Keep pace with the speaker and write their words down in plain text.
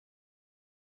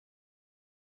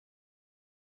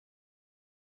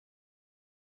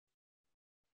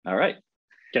All right.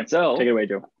 Okay, take So it away,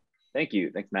 Joe. thank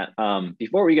you. Thanks, Matt.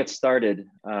 Before we get started,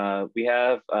 we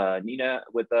have Nina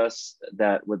with us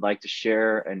that would like to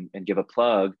share and give a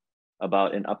plug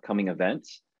about an upcoming event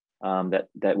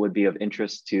that would be of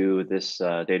interest to this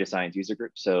data science user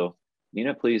group. So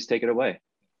Nina, please take it away.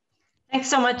 Thanks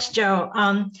so much, Joe.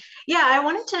 Yeah, I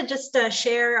wanted to just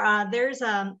share, there's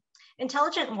a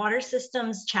Intelligent Water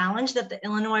Systems Challenge that the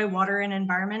Illinois Water and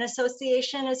Environment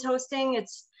Association is hosting.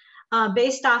 It's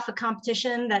based off a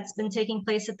competition that's been taking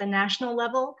place at the national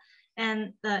level.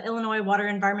 And the Illinois Water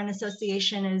Environment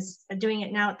Association is doing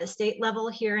it now at the state level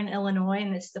here in Illinois.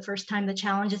 And it's the first time the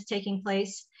challenge is taking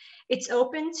place. It's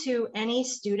open to any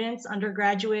students,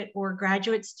 undergraduate or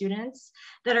graduate students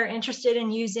that are interested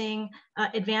in using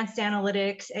advanced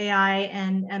analytics, AI,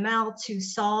 and ML to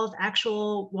solve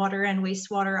actual water and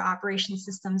wastewater operation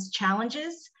systems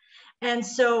challenges. And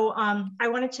so I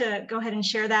wanted to go ahead and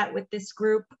share that with this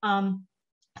group.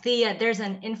 There's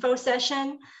an info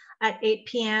session at 8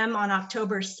 p.m. on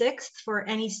October 6th for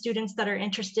any students that are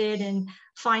interested in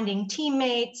finding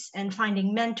teammates and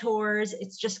finding mentors.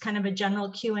 It's just kind of a general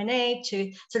Q&A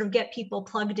to sort of get people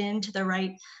plugged into the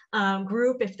right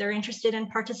group if they're interested in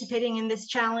participating in this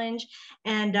challenge.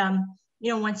 And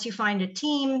once you find a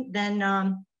team,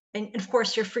 then and of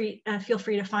course, you're free. Feel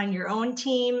free to find your own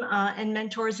team and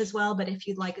mentors as well. But if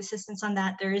you'd like assistance on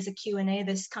that, there is a Q&A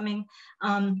this coming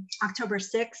October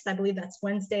 6th. I believe that's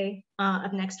Wednesday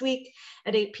of next week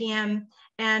at 8 p.m.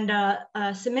 And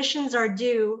submissions are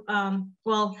due.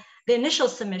 Well, the initial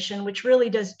submission, which really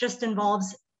just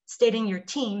involves stating your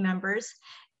team members,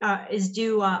 is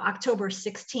due October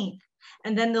 16th.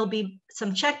 And then there'll be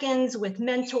some check-ins with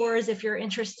mentors if you're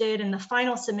interested. And the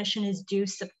final submission is due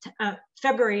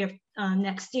February of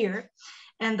next year.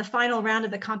 And the final round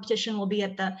of the competition will be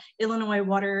at the Illinois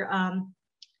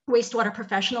Wastewater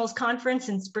Professionals Conference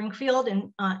in Springfield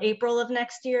in April of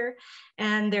next year.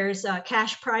 And there's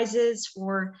cash prizes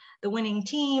for the winning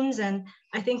teams. And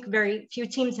I think very few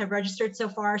teams have registered so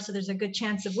far. So there's a good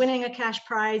chance of winning a cash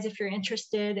prize if you're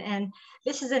interested. And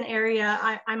this is an area,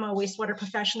 I'm a wastewater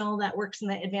professional that works in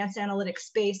the advanced analytics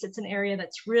space. It's an area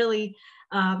that's really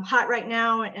hot right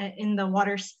now in the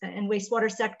water and wastewater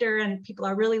sector, and people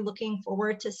are really looking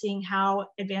forward to seeing how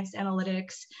advanced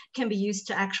analytics can be used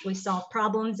to actually solve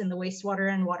problems in the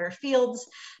wastewater and water fields.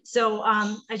 So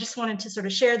I just wanted to sort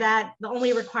of share that. The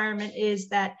only requirement is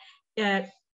that it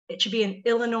should be an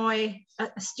Illinois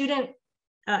student,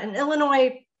 an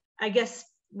Illinois, I guess,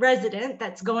 resident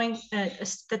that's going,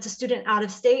 that's a student out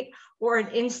of state, or an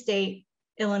in-state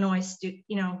Illinois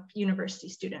university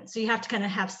student. So you have to kind of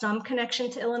have some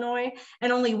connection to Illinois,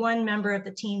 and only one member of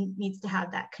the team needs to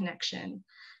have that connection.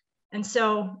 And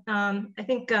so I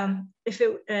think if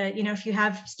you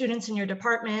have students in your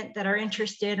department that are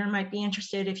interested or might be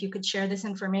interested, if you could share this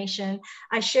information.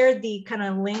 I shared the kind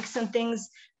of links and things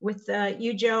with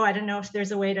you, Joe. I don't know if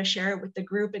there's a way to share it with the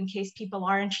group in case people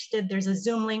are interested. There's a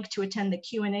Zoom link to attend the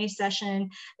Q&A session.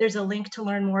 There's a link to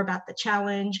learn more about the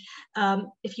challenge.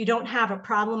 If you don't have a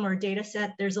problem or data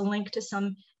set, there's a link to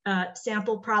some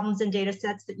sample problems and data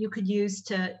sets that you could use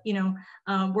to,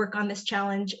 work on this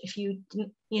challenge if you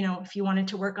wanted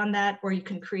to work on that, or you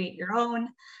can create your own.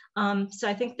 So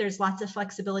I think there's lots of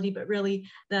flexibility, but really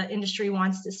the industry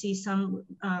wants to see some,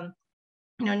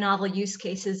 novel use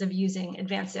cases of using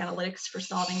advanced analytics for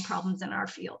solving problems in our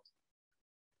field.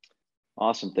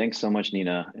 Awesome. Thanks so much,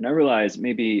 Nina. And I realize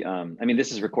maybe,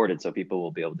 this is recorded, so people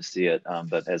will be able to see it.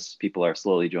 But as people are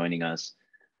slowly joining us,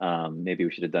 maybe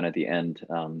we should have done it at the end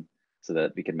so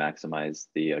that we can maximize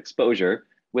the exposure.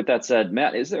 With that said,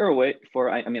 Matt, is there a way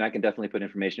for, I can definitely put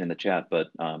information in the chat, but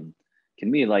can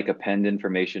we append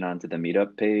information onto the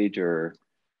meetup page, or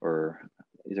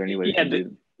is there any way we can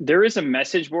do? There is a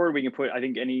message board we can put. I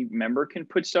think any member can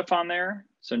put stuff on there.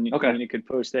 So Nina could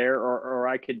post there, or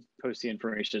I could post the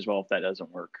information as well if that doesn't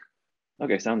work.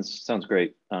 Okay, sounds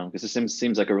great. Because this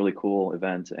seems like a really cool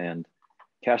event, and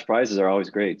cash prizes are always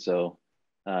great. So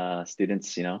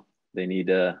students, they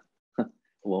need,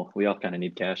 well, we all kind of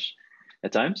need cash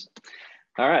at times.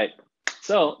 All right,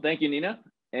 so thank you, Nina.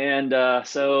 And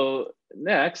so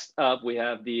next up, we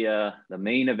have the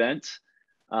main event.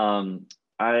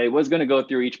 I was going to go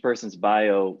through each person's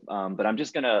bio, but I'm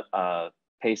just going to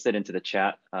paste it into the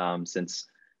chat since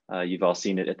you've all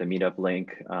seen it at the meetup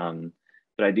link.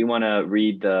 But I do want to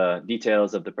read the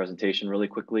details of the presentation really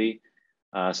quickly.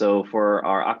 So for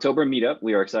our October meetup,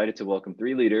 we are excited to welcome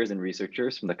 3 leaders and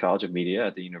researchers from the College of Media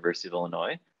at the University of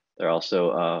Illinois. They're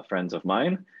also friends of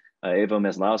mine, Eva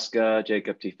Meslowska,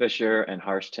 Jacob T. Fisher, and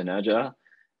Harsh Taneja.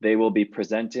 They will be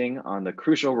presenting on the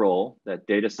crucial role that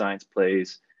data science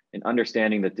plays in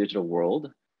understanding the digital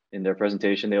world In their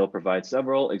presentation, they will provide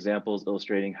several examples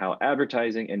illustrating how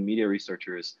advertising and media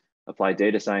researchers apply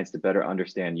data science to better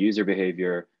understand user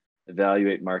behavior,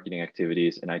 evaluate marketing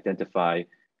activities, and identify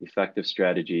effective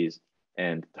strategies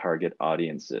and target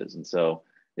audiences. And so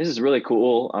this is really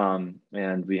cool.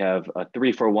 And we have a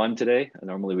 3-for-1 today.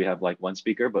 Normally we have like one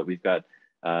speaker, but we've got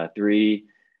 3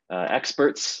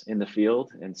 experts in the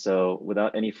field. And so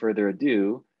without any further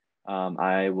ado,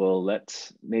 I will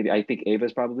I think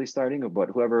Ava's probably starting, but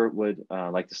whoever would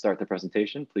like to start the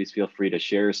presentation, please feel free to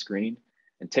share your screen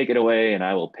and take it away, and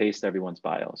I will paste everyone's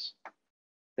bios.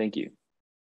 Thank you.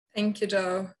 Thank you,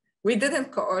 Joe. We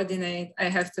didn't coordinate, I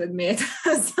have to admit.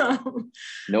 So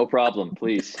no problem,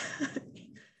 please.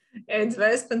 It's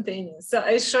very spontaneous. So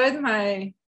I showed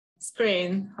my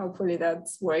screen. Hopefully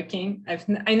that's working.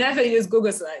 I never use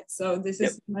Google Slides, so this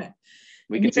is my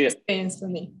experience for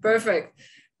me. Perfect.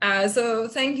 So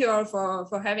thank you all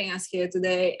for having us here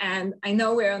today. And I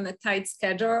know we're on a tight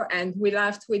schedule, and we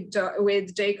laughed with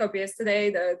Jacob yesterday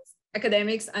that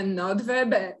academics are not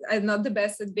the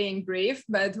best at being brief,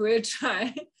 but we'll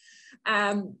try.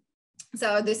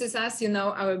 So this is us, you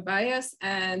know, our bias,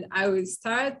 and I will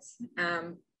start.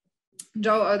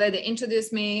 Joe already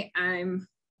introduced me. I'm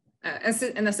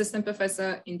an assistant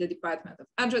professor in the Department of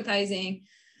Advertising.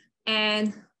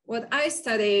 And what I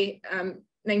study,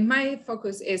 like my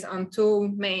focus is on 2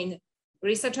 main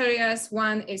research areas.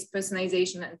 One is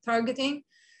personalization and targeting.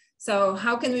 So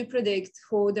how can we predict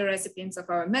who the recipients of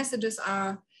our messages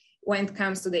are when it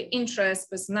comes to their interests,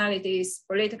 personalities,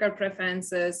 political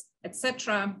preferences,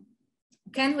 etc.?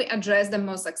 Can we address them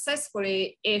more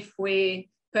successfully if we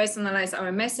personalize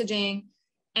our messaging?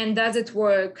 And does it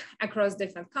work across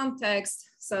different contexts?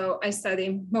 So I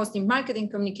study mostly marketing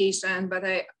communication, but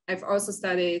I've also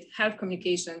studied health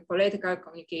communication, political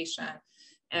communication,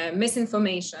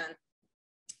 misinformation.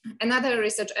 Another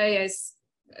research area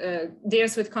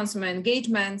deals with consumer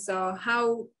engagement. So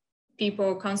how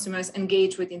consumers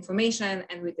engage with information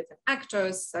and with different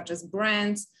actors, such as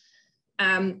brands,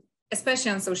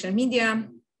 especially on social media.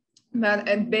 But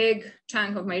a big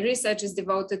chunk of my research is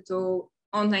devoted to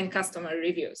online customer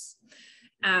reviews.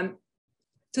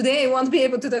 Today, I won't be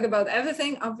able to talk about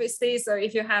everything, obviously. So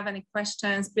if you have any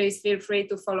questions, please feel free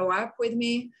to follow up with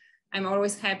me. I'm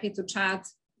always happy to chat.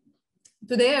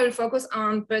 Today, I will focus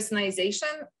on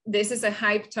personalization. This is a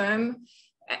hype term.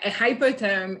 A hyper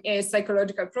term is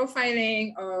psychological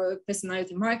profiling or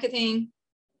personality marketing.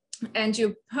 And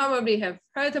you probably have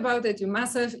heard about it, you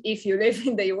must have, if you live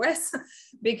in the US,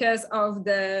 because of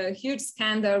the huge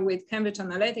scandal with Cambridge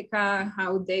Analytica,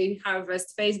 how they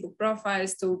harvest Facebook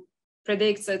profiles to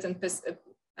predict certain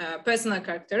personal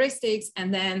characteristics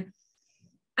and then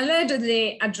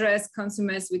allegedly address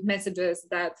consumers with messages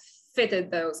that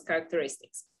fitted those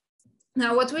characteristics.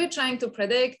 Now, what we're trying to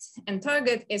predict and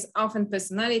target is often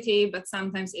personality, but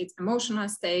sometimes it's emotional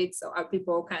states. So are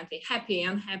people currently happy,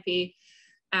 unhappy?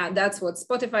 That's what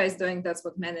Spotify is doing. That's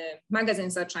what many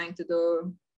magazines are trying to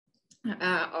do,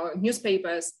 or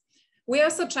newspapers. We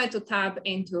also try to tap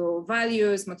into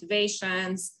values,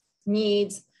 motivations,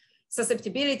 needs,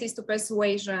 susceptibilities to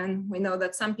persuasion. We know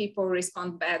that some people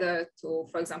respond better to,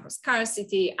 for example,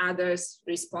 scarcity. Others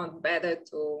respond better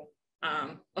to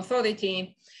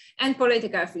authority and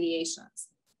political affiliations.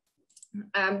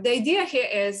 The idea here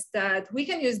is that we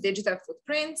can use digital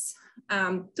footprints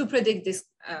to predict these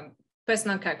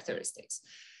personal characteristics.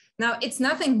 Now, it's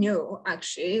nothing new,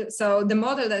 actually. So the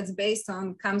model that's based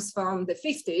on comes from the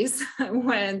 50s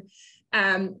when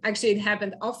actually it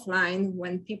happened offline,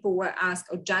 when people were asked,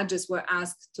 or judges were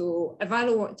asked to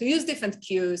evaluate, to use different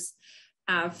cues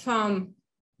from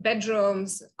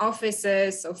bedrooms,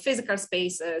 offices, or physical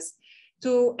spaces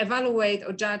to evaluate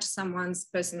or judge someone's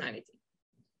personality.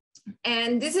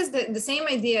 And this is the same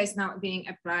idea is now being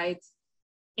applied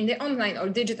in the online or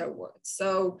digital world.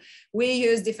 So we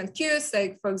use different cues,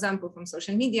 like for example, from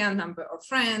social media, number of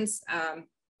friends,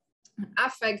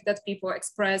 affect that people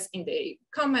express in the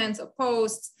comments or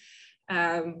posts,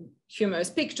 humorous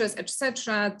pictures,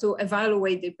 etc., to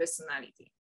evaluate their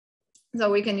personality.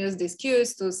 So we can use these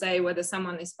cues to say whether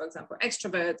someone is, for example,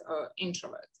 extrovert or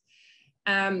introvert.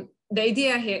 The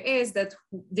idea here is that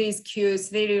these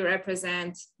cues really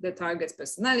represent the target's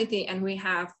personality, and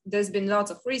there's been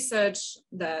lots of research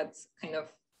that kind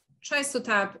of tries to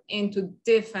tap into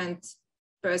different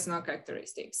personal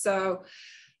characteristics. So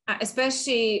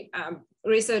especially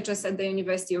researchers at the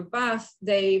University of Bath,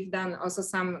 they've done also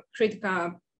some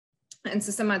critical and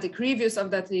systematic reviews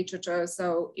of that literature.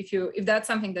 So if that's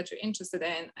something that you're interested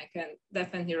in, I can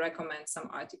definitely recommend some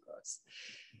articles.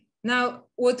 Now,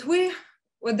 what we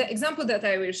what the example that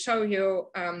I will show you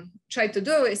try to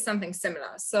do is something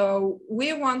similar. So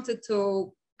we wanted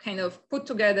to kind of put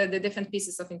together the different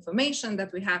pieces of information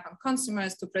that we have on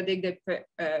consumers to predict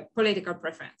their political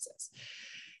preferences.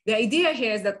 The idea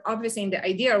here is that obviously in the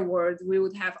ideal world, we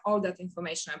would have all that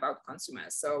information about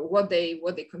consumers. So what they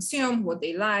consume, what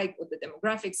they like, what the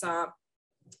demographics are,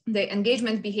 the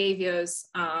engagement behaviors,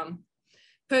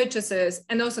 purchases,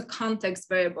 and also context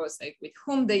variables like with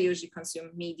whom they usually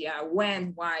consume media,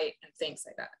 when, why, and things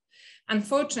like that.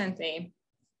 Unfortunately,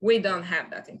 we don't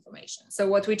have that information. So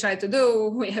what we try to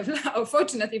do, we have,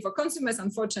 fortunately for consumers,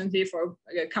 unfortunately for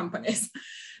companies.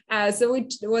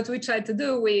 What we try to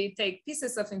do, we take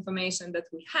pieces of information that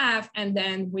we have, and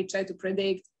then we try to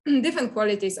predict different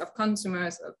qualities of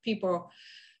consumers, of people,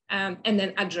 and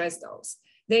then address those.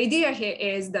 The idea here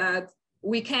is that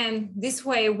this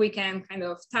way we can kind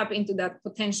of tap into that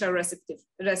potential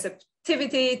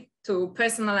receptivity to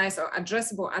personalized or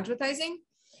addressable advertising,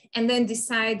 and then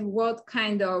decide what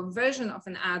kind of version of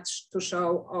an ad to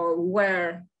show or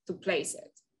where to place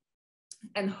it.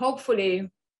 And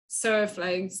hopefully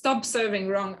stop serving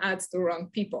wrong ads to wrong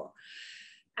people.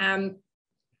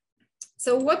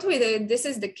 So what we did, this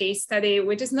is the case study,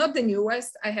 which is not the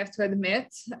newest, I have to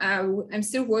admit. I'm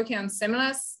still working on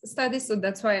similar studies, so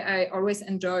that's why I always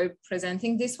enjoy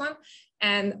presenting this one.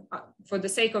 And for the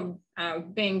sake of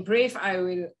being brief, I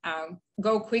will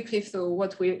go quickly through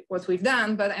what we've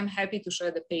done, but I'm happy to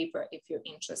share the paper if you're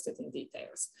interested in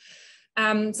details.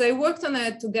 So I worked on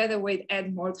it together with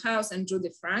Ed Malthouse and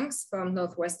Judy Franks from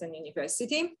Northwestern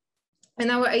University. And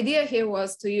our idea here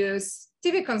was to use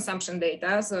TV consumption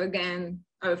data, so again,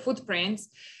 our footprints,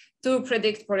 to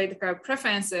predict political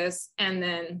preferences and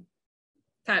then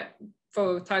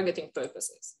for targeting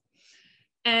purposes.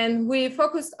 And we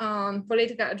focused on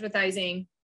political advertising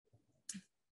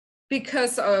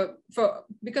because of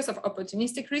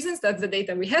opportunistic reasons. That's the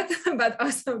data we had, but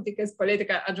also because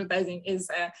political advertising is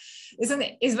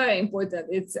very important.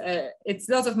 It's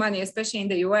lots of money, especially in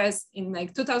the US in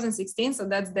like 2016. So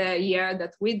that's the year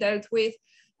that we dealt with.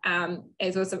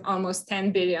 It was almost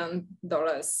 $10 billion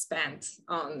spent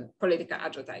on political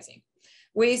advertising.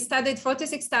 We studied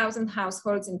 46,000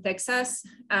 households in Texas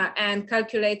and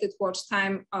calculated watch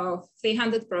time of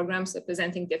 300 programs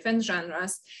representing different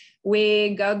genres.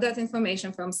 We got that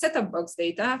information from set-top box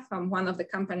data from one of the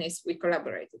companies we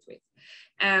collaborated with.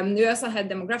 We also had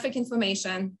demographic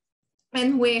information,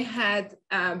 and we had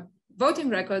voting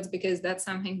records because that's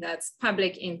something that's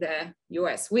public in the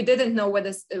US. We didn't know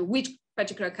which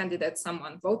particular candidate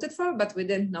someone voted for, but we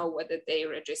didn't know whether they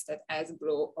registered as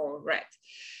blue or red.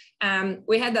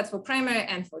 We had that for primary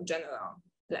and for general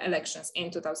elections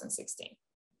in 2016.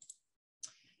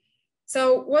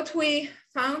 So what we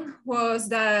found was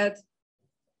that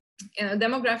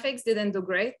demographics didn't do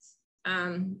great.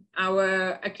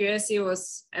 Our accuracy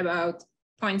was about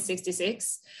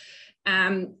 0.66.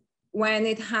 When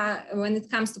it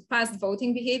comes to past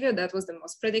voting behavior, that was the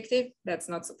most predictive. That's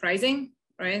not surprising,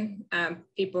 right?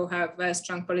 People have very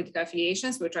strong political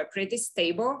affiliations, which are pretty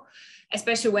stable,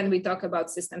 especially when we talk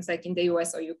about systems like in the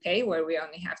US or UK, where we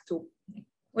only have two.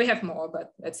 We have more,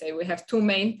 but let's say we have two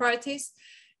main parties.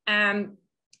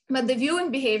 But the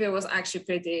viewing behavior was actually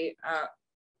pretty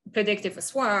predictive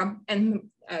as well, and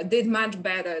did much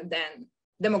better than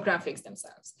demographics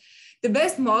themselves. The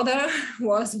best model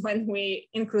was when we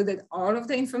included all of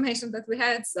the information that we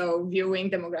had, so viewing,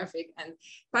 demographic, and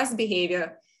past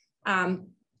behavior.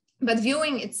 But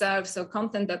viewing itself, so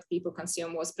content that people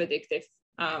consume, was predictive,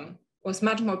 was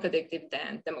much more predictive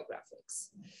than demographics.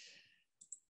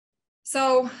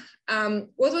 So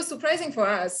what was surprising for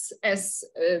us, as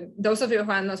those of you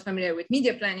who are not familiar with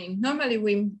media planning, normally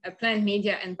we plan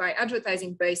media and buy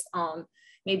advertising based on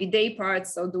maybe day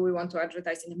parts. So do we want to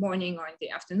advertise in the morning or in the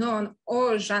afternoon,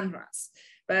 or genres?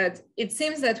 But it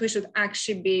seems that we should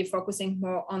actually be focusing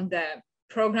more on the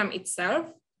program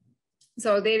itself.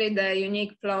 So really the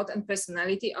unique plot and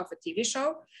personality of a TV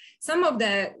show. Some of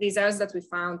the results that we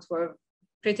found were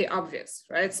pretty obvious,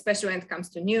 right? Especially when it comes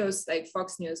to news, like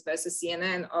Fox News versus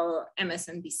CNN or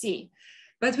MSNBC.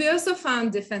 But we also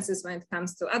found differences when it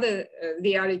comes to other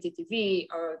reality TV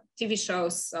or TV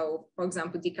shows. So for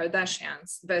example, The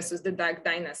Kardashians versus The Duck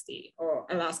Dynasty or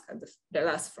Alaska, The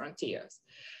Last Frontiers.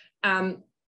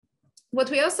 What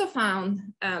we also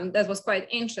found that was quite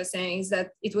interesting is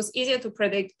that it was easier to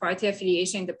predict party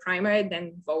affiliation in the primary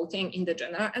than voting in the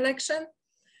general election,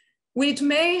 which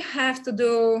may have to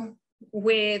do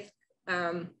with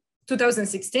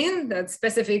 2016, that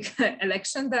specific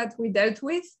election that we dealt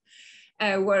with,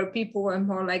 where people were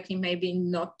more likely maybe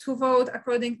not to vote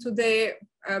according to their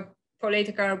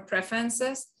political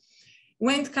preferences.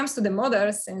 when it comes to the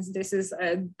models, since this is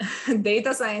a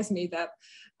data science meetup,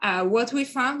 what we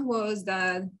found was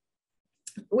that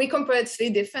we compared 3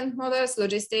 different models: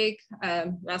 logistic,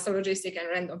 lasso logistic, and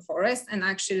random forest, and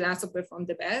actually lasso performed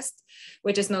the best,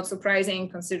 which is not surprising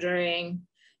considering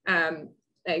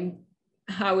like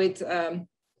how it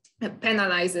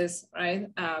penalizes, right,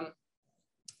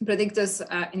 predictors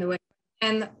in a way.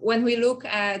 And when we look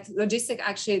at logistic,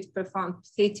 actually it performed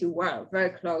pretty well, very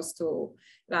close to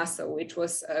lasso, which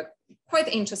was quite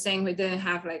interesting. We didn't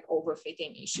have like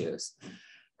overfitting issues.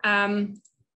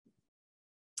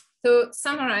 To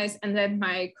summarize and let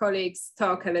my colleagues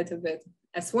talk a little bit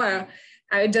as well,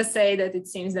 I would just say that it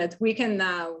seems that we can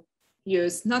now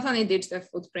use not only digital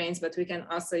footprints, but we can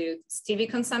also use TV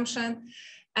consumption.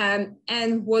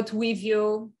 And what we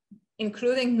view,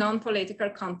 including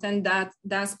non-political content, that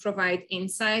does provide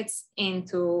insights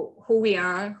into who we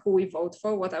are, who we vote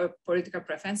for, what our political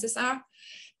preferences are.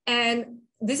 And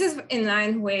this is in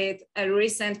line with a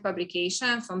recent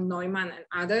publication from Neumann and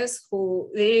others, who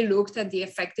really looked at the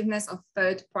effectiveness of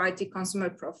third-party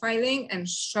consumer profiling and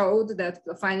showed that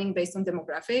profiling based on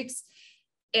demographics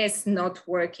is not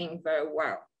working very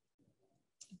well.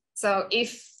 So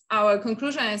if our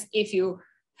conclusion is, if you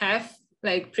have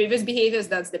like previous behaviors,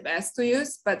 that's the best to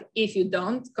use, but if you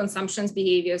don't, consumption's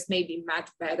behaviors may be much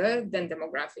better than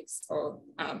demographics or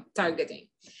targeting.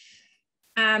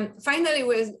 Finally,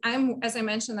 as I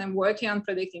mentioned, I'm working on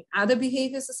predicting other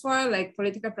behaviors as well, like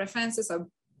political preferences are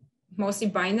mostly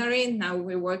binary. Now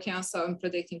we're working also on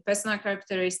predicting personal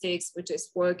characteristics, which is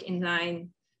work in line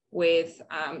with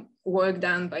work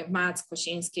done by Mats,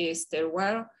 Kosinski,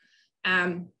 Stilwell.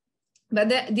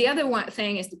 But the other one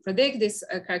thing is to predict this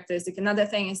characteristic. Another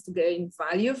thing is to gain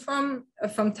value from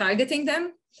targeting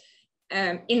them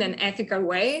in an ethical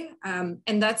way.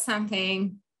 And that's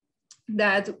something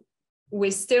that we're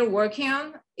still working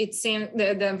on. It seems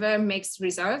there are very mixed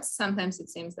results. Sometimes it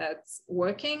seems that's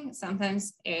working.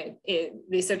 Sometimes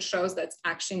research shows that's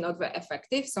actually not very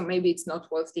effective. So maybe it's not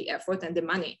worth the effort and the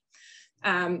money.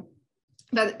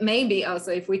 But maybe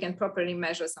also if we can properly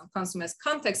measure some consumers'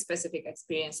 context-specific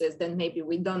experiences, then maybe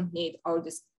we don't need all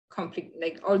this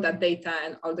all that data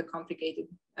and all the complicated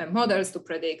models to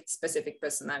predict specific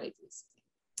personalities.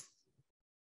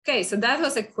 Okay, so that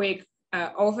was a quick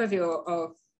overview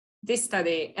of this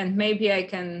study, and maybe I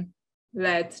can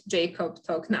let Jacob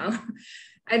talk now.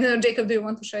 I don't know, Jacob, do you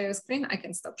want to share your screen? I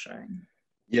can stop sharing.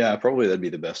 Yeah, probably that'd be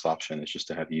the best option. It's just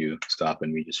to have you stop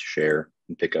and we just share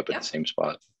and pick up at the same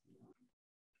spot.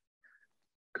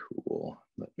 Cool.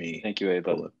 Let me. Thank you,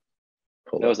 Ava.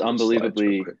 That was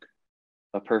unbelievably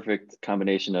a perfect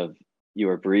combination of you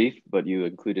were brief, but you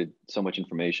included so much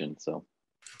information. So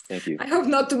thank you. I hope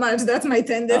not too much. That's my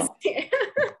tendency.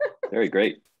 Oh, very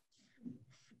great.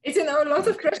 It's, you know, a lot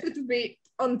of pressure to be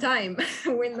on time.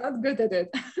 We're not good at it.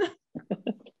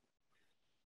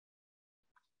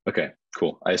 Okay,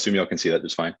 cool. I assume y'all can see that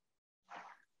just fine.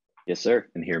 Yes, sir.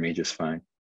 And hear me just fine.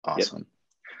 Awesome.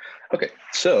 Yep. Okay,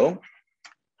 so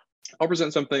I'll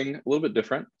present something a little bit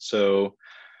different. So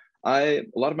a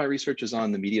lot of my research is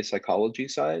on the media psychology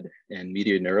side and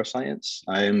media neuroscience.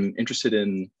 I'm interested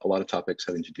in a lot of topics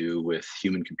having to do with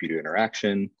human-computer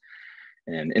interaction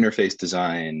and interface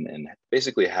design, and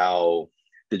basically how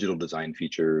digital design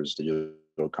features,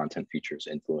 digital content features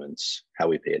influence how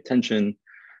we pay attention,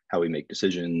 how we make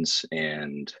decisions,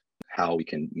 and how we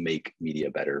can make media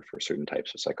better for certain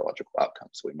types of psychological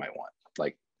outcomes we might want,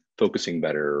 like focusing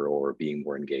better or being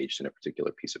more engaged in a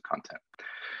particular piece of content.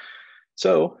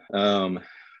 So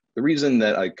the reason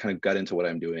that I kind of got into what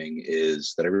I'm doing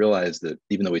is that I realized that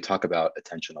even though we talk about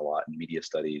attention a lot in media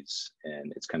studies,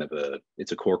 and it's kind of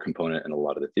it's a core component in a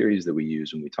lot of the theories that we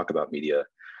use when we talk about media,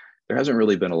 there hasn't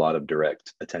really been a lot of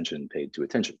direct attention paid to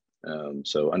attention.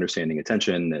 So understanding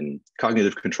attention and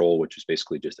cognitive control, which is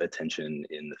basically just attention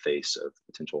in the face of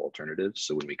potential alternatives.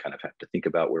 So when we kind of have to think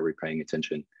about where we're paying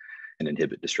attention and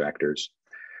inhibit distractors,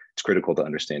 it's critical to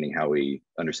understanding how we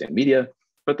understand media.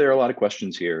 But there are a lot of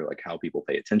questions here, like how people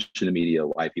pay attention to media,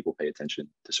 why people pay attention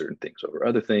to certain things over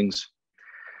other things.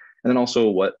 And then also,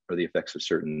 what are the effects of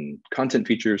certain content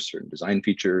features, certain design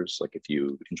features? Like if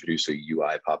you introduce a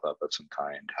UI pop-up of some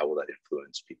kind, how will that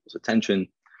influence people's attention?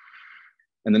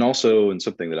 And then also, and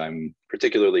something that I'm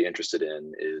particularly interested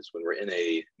in is when we're in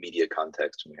a media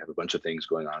context and we have a bunch of things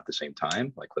going on at the same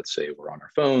time, like let's say we're on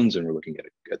our phones and we're looking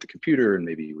at the computer, and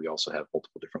maybe we also have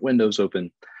multiple different windows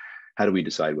open. How do we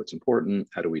decide what's important?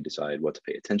 How do we decide what to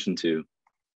pay attention to?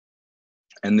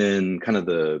 And then kind of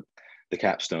the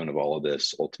capstone of all of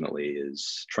this ultimately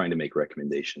is trying to make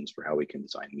recommendations for how we can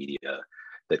design media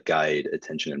that guide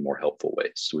attention in more helpful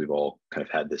ways. So we've all kind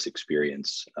of had this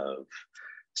experience of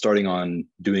starting on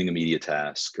doing a media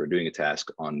task or doing a task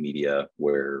on media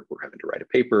where we're having to write a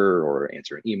paper or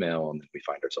answer an email, and then we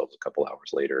find ourselves a couple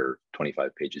hours later,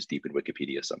 25 pages deep in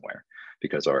Wikipedia somewhere,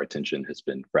 because our attention has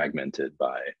been fragmented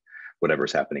by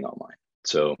whatever's happening online.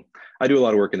 So I do a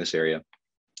lot of work in this area.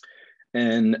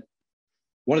 And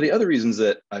one of the other reasons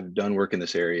that I've done work in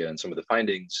this area and some of the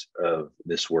findings of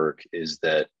this work is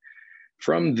that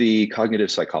from the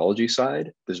cognitive psychology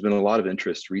side, there's been a lot of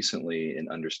interest recently in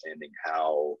understanding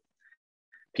how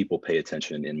people pay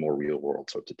attention in more real world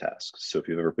sorts of tasks. So if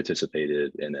you've ever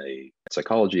participated in a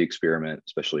psychology experiment,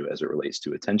 especially as it relates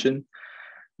to attention,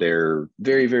 they're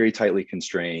very, very tightly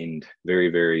constrained, very,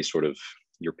 very sort of,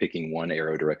 you're picking one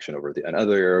arrow direction over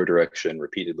another arrow direction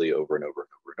repeatedly over and over and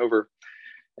over and over.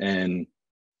 And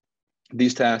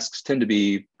these tasks tend to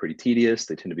be pretty tedious.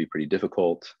 They tend to be pretty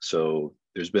difficult. So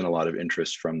there's been a lot of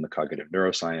interest from the cognitive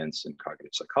neuroscience and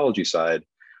cognitive psychology side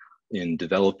in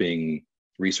developing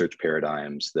research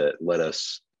paradigms that let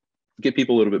us get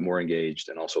people a little bit more engaged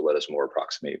and also let us more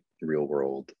approximate real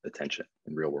world attention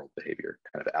and real world behavior,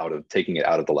 kind of taking it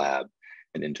out of the lab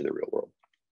and into the real world.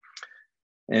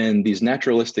 And these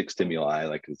naturalistic stimuli,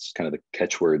 like it's kind of the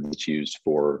catchword that's used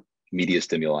for media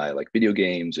stimuli like video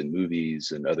games and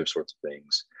movies and other sorts of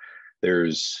things,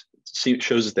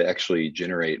 shows that they actually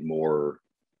generate more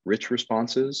rich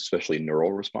responses, especially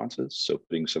neural responses. So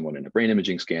putting someone in a brain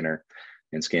imaging scanner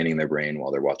and scanning their brain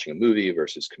while they're watching a movie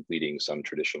versus completing some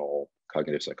traditional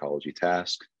cognitive psychology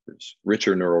task, there's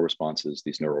richer neural responses.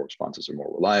 These neural responses are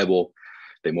more reliable.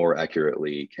 They more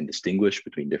accurately can distinguish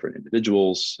between different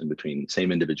individuals and between the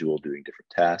same individual doing different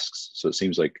tasks. So it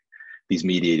seems like these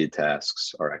mediated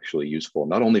tasks are actually useful,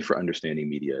 not only for understanding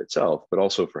media itself, but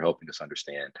also for helping us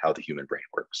understand how the human brain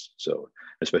works. So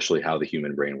especially how the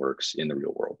human brain works in the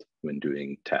real world when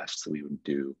doing tasks that we would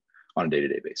do on a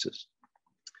day-to-day basis.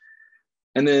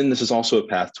 And then this is also a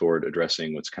path toward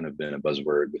addressing what's kind of been a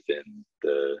buzzword within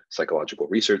the psychological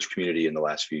research community in the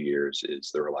last few years,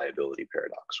 is the reliability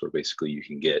paradox, where basically you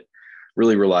can get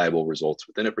really reliable results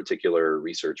within a particular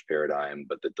research paradigm,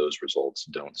 but that those results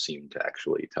don't seem to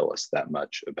actually tell us that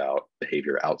much about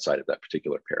behavior outside of that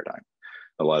particular paradigm.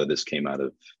 A lot of this came out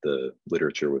of the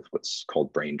literature with what's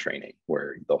called brain training,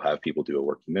 where they'll have people do a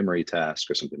working memory task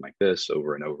or something like this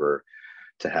over and over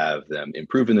to have them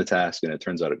improve in the task. And it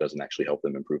turns out it doesn't actually help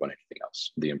them improve on anything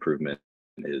else. The improvement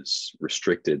is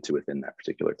restricted to within that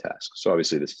particular task. So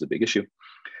obviously this is a big issue.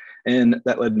 And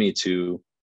that led me to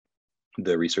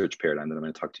the research paradigm that I'm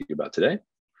going to talk to you about today,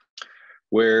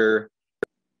 where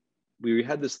we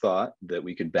had this thought that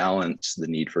we could balance the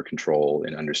need for control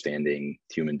in understanding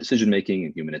human decision-making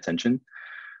and human attention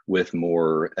with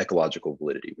more ecological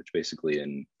validity, which basically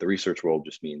in the research world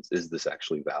just means, is this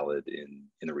actually valid in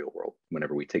the real world?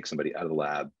 Whenever we take somebody out of the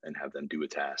lab and have them do a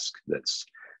task that's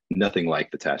nothing like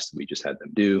the task that we just had them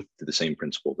do the same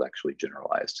principles actually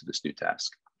generalized to this new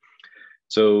task.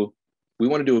 So we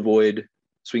wanted to avoid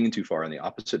swinging too far in the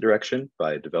opposite direction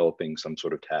by developing some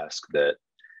sort of task that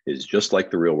is just like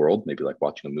the real world, maybe like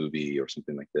watching a movie or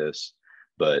something like this,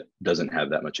 but doesn't have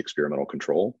that much experimental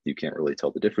control. You can't really tell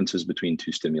the differences between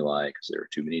two stimuli because there are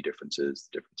too many differences.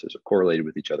 The differences are correlated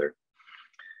with each other.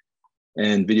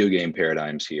 And video game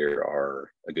paradigms here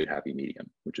are a good happy medium,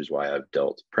 which is why I've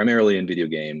dealt primarily in video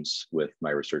games with my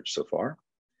research so far,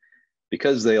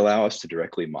 because they allow us to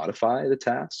directly modify the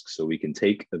task. So we can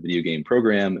take a video game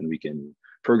program and we can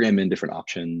program in different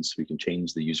options. We can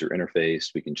change the user interface.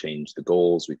 We can change the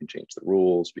goals. We can change the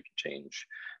rules. We can change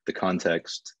the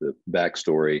context, the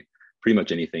backstory. Pretty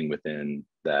much anything within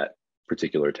that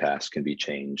particular task can be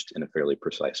changed in a fairly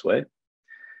precise way.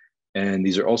 And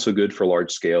these are also good for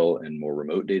large scale and more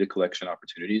remote data collection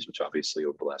opportunities, which obviously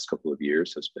over the last couple of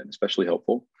years has been especially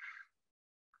helpful.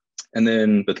 And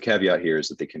then, but the caveat here is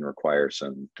that they can require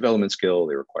some development skill.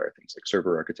 They require things like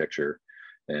server architecture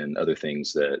and other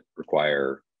things that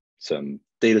require some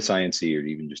data science-y or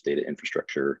even just data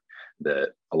infrastructure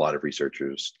that a lot of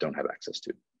researchers don't have access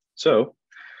to. So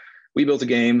we built a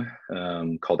game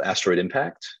called Asteroid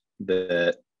Impact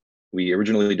that we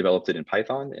originally developed it in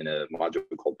Python in a module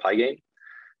called Pygame,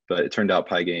 but it turned out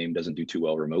Pygame doesn't do too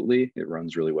well remotely. It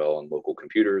runs really well on local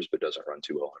computers, but doesn't run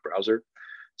too well in a browser.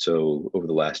 So over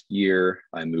the last year,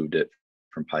 I moved it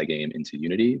from Pygame into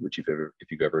Unity, which if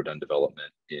you've ever done development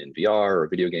in VR or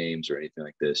video games or anything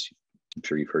like this, I'm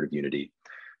sure you've heard of Unity.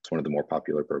 It's one of the more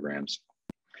popular programs.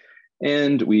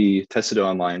 And we tested it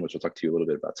online, which I'll talk to you a little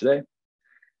bit about today.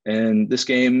 And this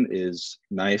game is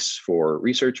nice for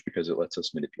research because it lets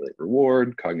us manipulate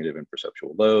reward, cognitive and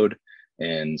perceptual load,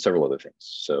 and several other things.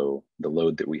 So the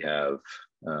load that we have,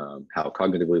 how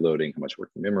cognitively loading, how much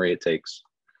working memory it takes.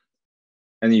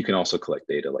 And then you can also collect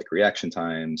data like reaction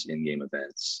times, in-game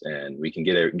events, and we can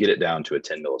get it down to a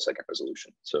 10 millisecond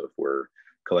resolution. So if we're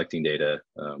collecting data,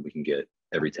 we can get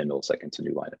every 10 milliseconds a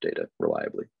new line of data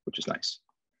reliably, which is nice.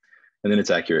 And then it's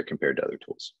accurate compared to other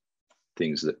tools,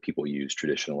 things that people use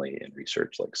traditionally in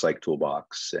research like Psych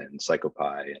Toolbox and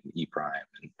PsychoPy and ePrime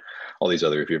and all these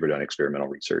other, if you've ever done experimental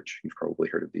research, you've probably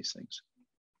heard of these things.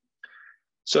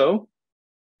 So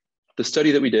the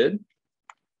study that we did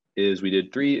is we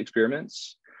did 3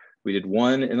 experiments. We did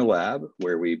one in a lab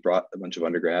where we brought a bunch of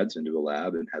undergrads into a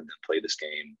lab and had them play this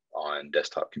game on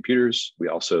desktop computers. We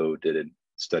also did a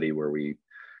study where we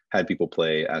had people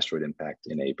play Asteroid Impact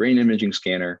in a brain imaging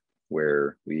scanner,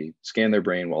 where we scanned their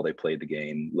brain while they played the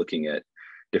game, looking at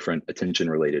different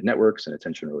attention-related networks and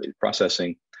attention-related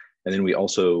processing. And then we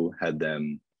also had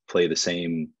them play the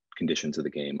same conditions of the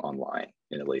game online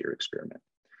in a later experiment.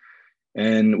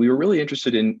 And we were really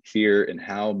interested in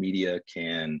how media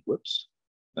can,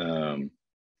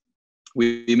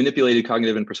 we manipulated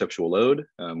cognitive and perceptual load,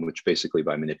 which basically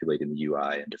by manipulating the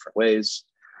UI in different ways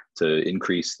to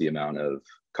increase the amount of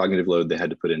cognitive load they had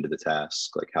to put into the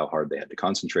task, like how hard they had to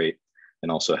concentrate,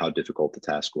 and also how difficult the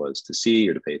task was to see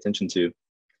or to pay attention to.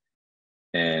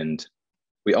 And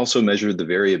we also measured the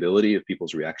variability of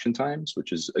people's reaction times,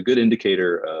 which is a good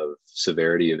indicator of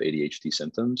severity of ADHD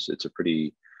symptoms. It's a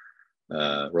pretty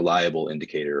reliable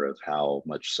indicator of how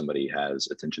much somebody has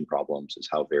attention problems, is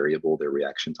how variable their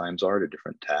reaction times are to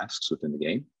different tasks within the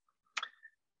game.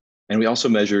 And we also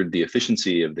measured the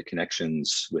efficiency of the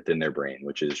connections within their brain,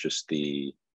 which is just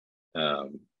the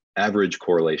average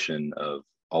correlation of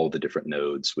all the different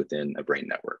nodes within a brain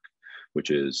network,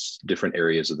 which is different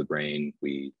areas of the brain.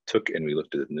 We took and we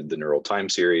looked at the neural time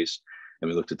series, and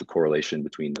we looked at the correlation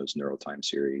between those neural time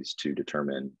series to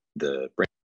determine the brain.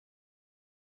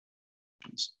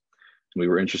 We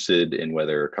were interested in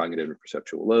whether cognitive and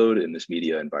perceptual load in this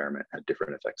media environment had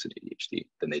different effects in ADHD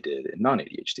than they did in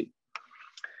non-ADHD.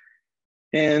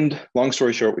 And long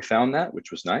story short, we found that,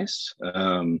 which was nice.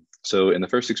 So in the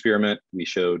first experiment, we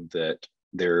showed that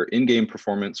their in-game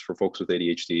performance for folks with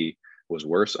ADHD was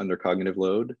worse under cognitive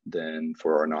load than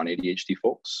for our non-ADHD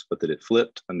folks, but that it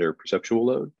flipped under perceptual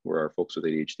load, where our folks with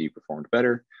ADHD performed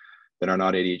better than our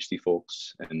not ADHD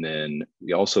folks. And then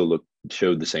we also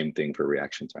showed the same thing for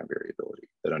reaction time variability,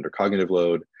 that under cognitive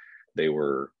load, they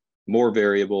were more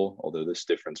variable, although this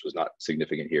difference was not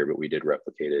significant here, but we did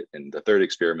replicate it in the third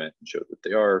experiment and showed that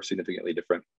they are significantly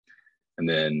different. And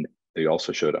then they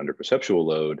also showed under perceptual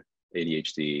load,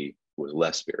 ADHD was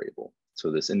less variable.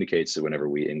 So this indicates that whenever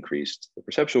we increased the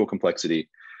perceptual complexity,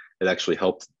 it actually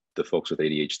helped the folks with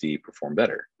ADHD perform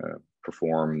better,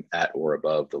 perform at or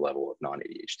above the level of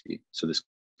non-ADHD. So this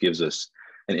gives us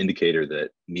an indicator that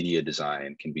media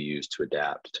design can be used to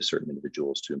adapt to certain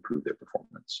individuals to improve their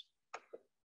performance.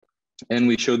 And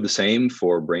we showed the same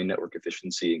for brain network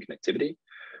efficiency and connectivity,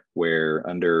 where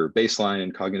under baseline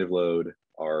and cognitive load,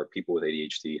 our people with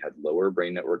ADHD had lower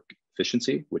brain network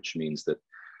efficiency, which means that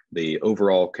the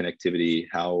overall connectivity,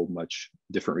 how much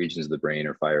different regions of the brain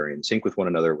are firing in sync with one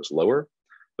another, was lower,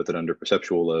 but that under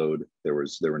perceptual load, there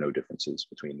were no differences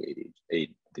between the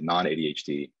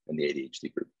non-ADHD and the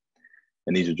ADHD group.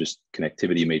 And these are just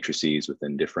connectivity matrices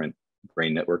within different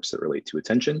brain networks that relate to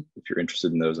attention. If you're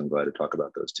interested in those, I'm glad to talk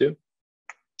about those too.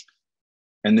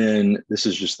 And then this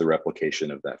is just the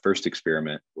replication of that first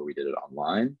experiment where we did it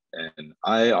online. And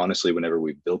I honestly, whenever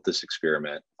we built this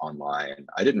experiment online,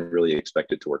 I didn't really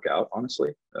expect it to work out,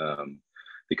 honestly,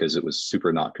 because it was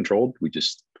super not controlled. We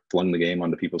just flung the game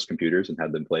onto people's computers and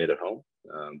had them play it at home.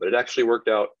 But it actually worked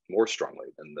out more strongly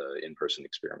than the in-person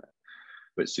experiment,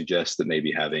 which suggests that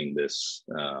maybe having this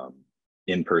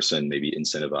in-person maybe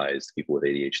incentivized people with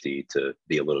ADHD to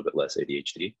be a little bit less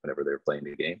ADHD whenever they're playing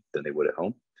the game than they would at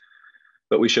home.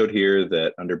 But we showed here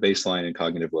that under baseline and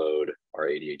cognitive load, our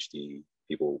ADHD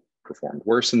people performed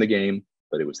worse in the game,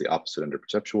 but it was the opposite under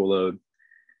perceptual load.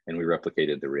 And we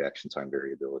replicated the reaction time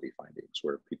variability findings,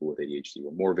 where people with ADHD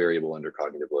were more variable under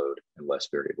cognitive load and less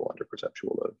variable under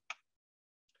perceptual load.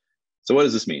 So what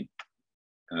does this mean?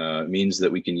 It means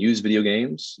that we can use video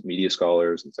games, media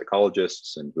scholars and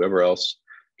psychologists and whoever else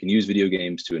can use video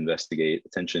games to investigate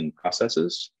attention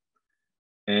processes.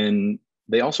 And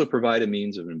they also provide a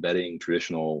means of embedding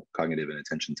traditional cognitive and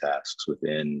attention tasks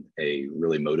within a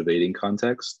really motivating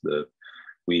context. When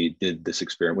we did this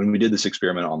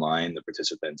experiment online, the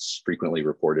participants frequently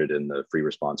reported in the free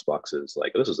response boxes,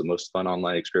 like, this is the most fun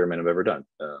online experiment I've ever done,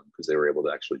 because they were able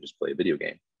to actually just play a video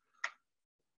game.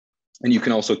 And you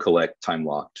can also collect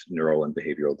time-locked neural and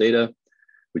behavioral data,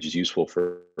 which is useful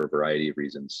for a variety of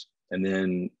reasons. And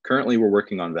then currently we're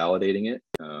working on validating it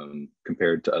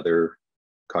compared to other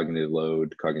cognitive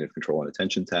load, cognitive control, and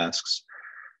attention tasks.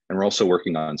 And we're also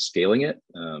working on scaling it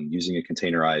using a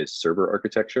containerized server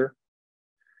architecture,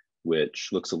 which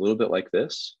looks a little bit like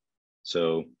this.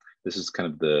 So this is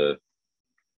kind of the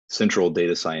central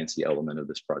data science-y element of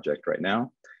this project right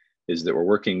now, is that we're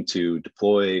working to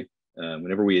deploy,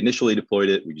 whenever we initially deployed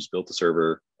it, we just built a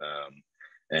server,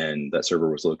 and that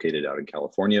server was located out in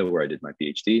California where I did my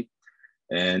PhD.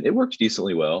 And it worked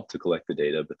decently well to collect the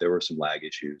data, but there were some lag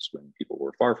issues when people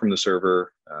were far from the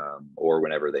server, or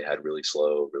whenever they had really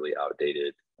slow, really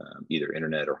outdated, either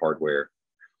internet or hardware.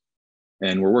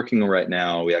 And we're working right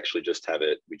now, we actually just have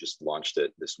it, we just launched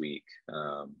it this week.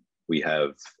 We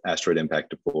have Asteroid Impact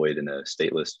deployed in a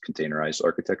stateless containerized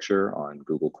architecture on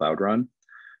Google Cloud Run,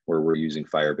 where we're using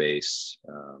Firebase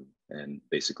and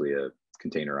basically a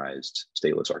containerized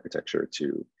stateless architecture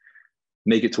to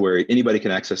make it to where anybody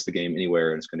can access the game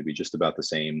anywhere, and it's going to be just about the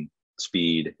same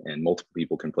speed, and multiple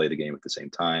people can play the game at the same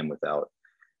time without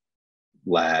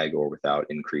lag or without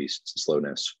increased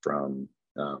slowness from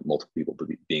multiple people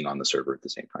being on the server at the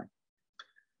same time.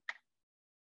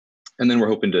 And then we're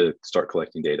hoping to start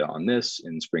collecting data on this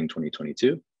in spring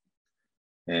 2022.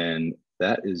 And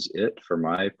that is it for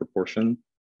my proportion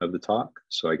of the talk.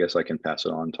 So I guess I can pass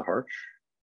it on to Harsh.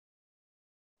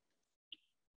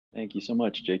 Thank you so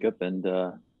much, Jacob. And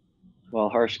while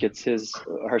Harsh gets his,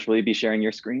 Harsh, will you be sharing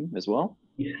your screen as well?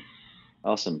 Yes.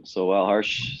 Awesome. So while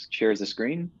Harsh shares the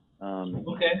screen.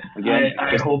 Okay. Again,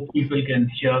 I hope people can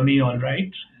hear me all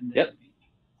right. Yep.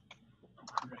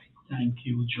 Right. Thank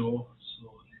you, Joe.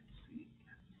 So let's see.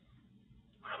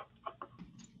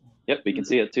 Yep, we can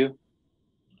see it too.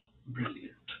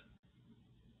 Brilliant.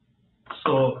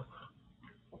 So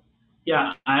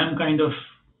yeah, I'm kind of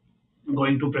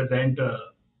going to present a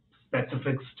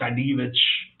specific study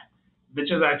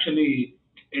which is actually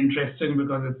interesting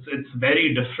because it's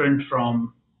very different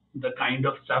from the kind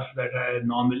of stuff that I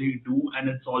normally do, and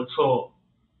it's also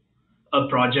a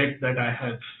project that I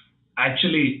have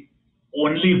actually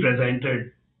only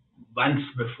presented once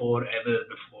before, ever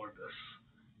before this,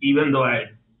 even though I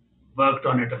worked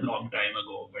on it a long time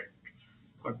ago, but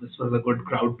thought this was a good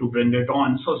crowd to bring it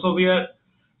on. So we are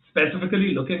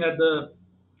specifically looking at the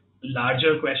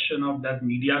larger question of, does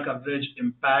media coverage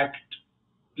impact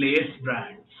place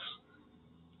brands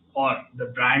or the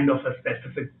brand of a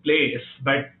specific place?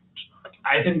 But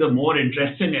I think the more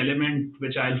interesting element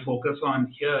which I'll focus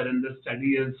on here in this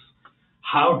study is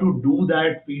how to do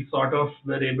that. We sort of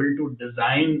were able to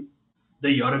design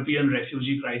the European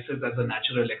refugee crisis as a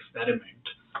natural experiment.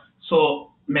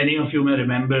 So many of you may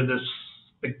remember this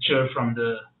picture from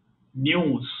the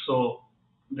news. So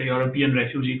the European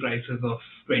refugee crisis of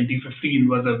 2015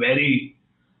 was a very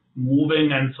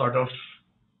moving and sort of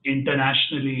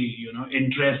internationally,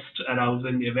 interest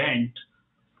arousing event.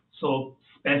 So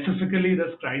specifically,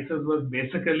 this crisis was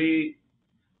basically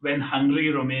when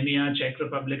Hungary, Romania, Czech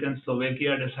Republic, and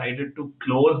Slovakia decided to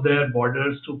close their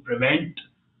borders to prevent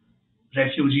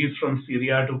refugees from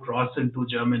Syria to cross into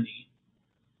Germany.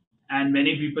 And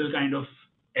many people kind of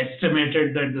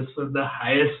estimated that this was the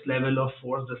highest level of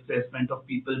forced displacement of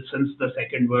people since the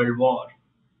Second World War.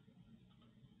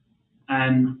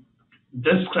 And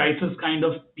this crisis kind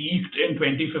of peaked in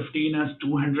 2015 as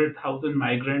 200,000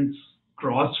 migrants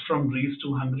crossed from Greece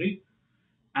to Hungary.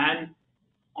 And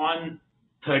on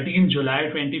 13 July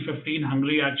 2015,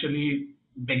 Hungary actually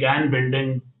began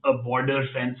building a border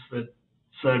fence with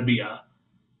Serbia.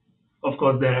 Of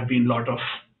course, there have been a lot of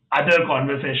other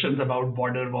conversations about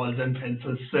border walls and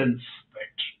fences since,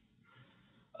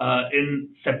 but in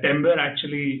September,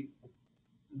 actually,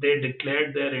 they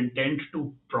declared their intent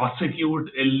to prosecute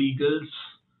illegals.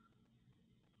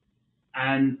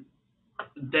 And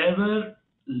there were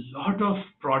a lot of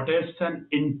protests and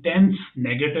intense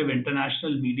negative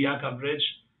international media coverage,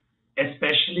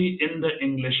 especially in the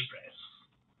English press,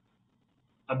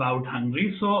 about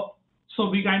Hungary. So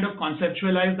we kind of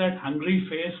conceptualized that Hungary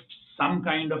faced some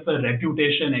kind of a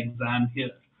reputation exam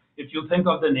here. If you think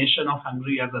of the nation of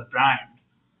Hungary as a brand.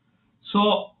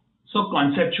 So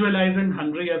conceptualizing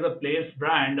Hungary as a place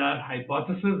brand, our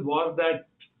hypothesis was that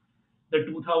the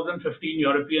 2015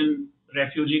 European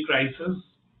refugee crisis,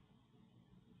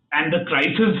 and the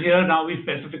crisis here now we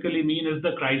specifically mean is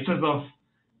the crisis of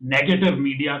negative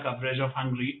media coverage of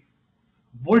Hungary,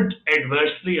 would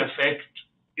adversely affect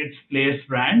its place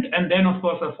brand. And then, of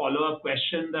course, a follow-up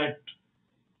question that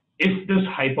if this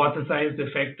hypothesized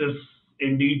effect is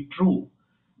indeed true,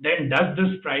 then does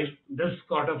this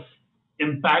sort of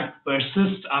impact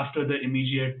persist after the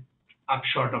immediate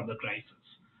upshot of the crisis?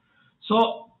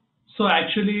 So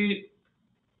actually,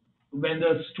 when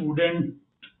the student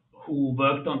who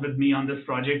worked on with me on this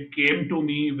project, came to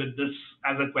me with this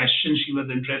as a question she was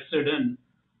interested in.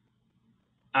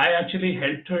 I actually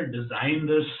helped her design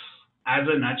this as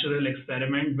a natural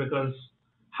experiment, because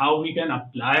how we can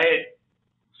apply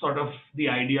sort of the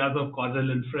ideas of causal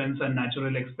inference and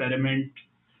natural experiment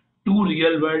to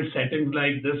real world settings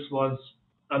like this was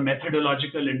a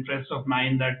methodological interest of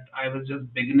mine that I was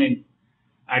just beginning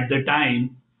at the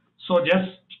time. So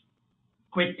just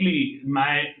quickly,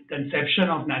 my conception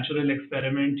of natural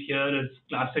experiment here is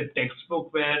classic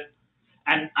textbook, where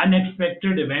an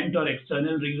unexpected event or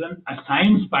external reason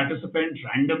assigns participant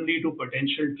randomly to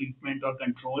potential treatment or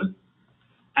control.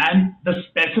 And the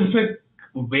specific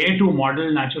way to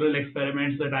model natural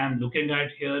experiments that I am looking at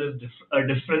here is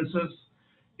differences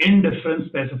in difference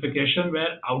specification,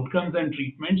 where outcomes and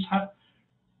treatments have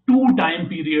 2 time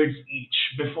periods each,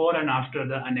 before and after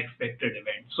the unexpected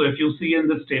event. So if you see in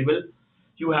this table,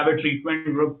 you have a treatment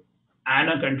group and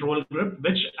a control group,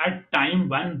 which at time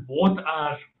 1, both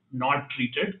are not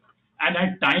treated. And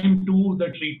at time 2, the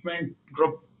treatment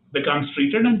group becomes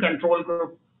treated and control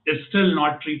group is still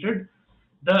not treated.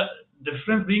 The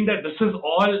difference being that this is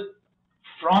all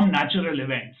from natural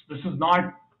events. This is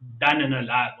not done in a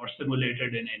lab or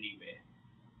simulated in any way.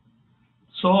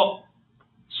 So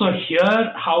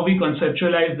here, how we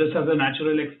conceptualize this as a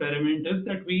natural experiment is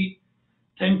that we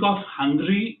think of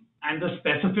Hungary and the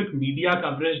specific media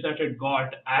coverage that it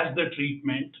got as the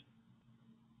treatment,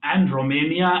 and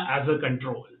Romania as a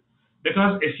control.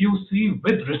 Because if you see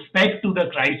with respect to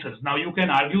the crisis, now you can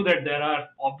argue that there are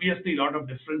obviously a lot of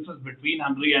differences between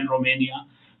Hungary and Romania,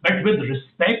 but with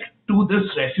respect to this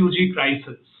refugee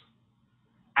crisis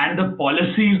and the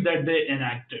policies that they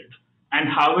enacted and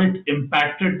how it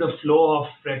impacted the flow of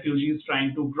refugees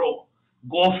trying to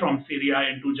go from Syria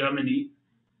into Germany,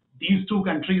 these two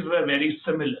countries were very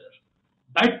similar.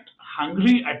 But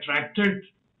Hungary attracted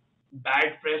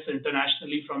bad press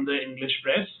internationally from the English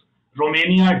press.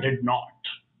 Romania did not.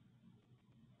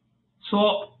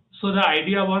 So the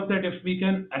idea was that if we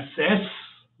can assess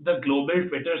the global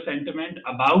Twitter sentiment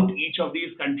about each of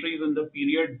these countries in the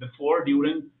period before,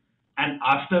 during, and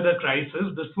after the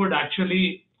crisis, this would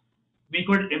actually, we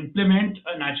could implement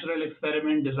a natural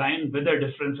experiment design with the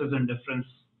differences in difference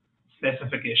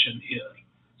specification here.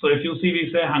 So if you see,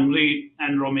 we say Hungary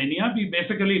and Romania, we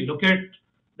basically look at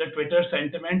the Twitter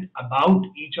sentiment about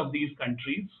each of these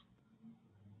countries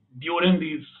during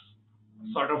these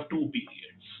sort of 2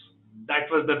 periods. That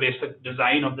was the basic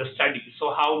design of the study.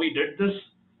 So how we did this,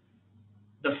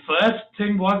 the first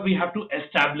thing was we have to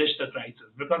establish the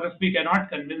crisis, because if we cannot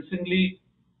convincingly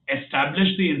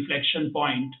establish the inflection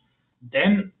point,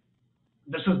 then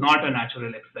this is not a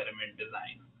natural experiment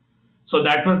design. So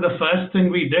that was the first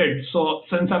thing we did. So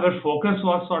since our focus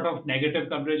was sort of negative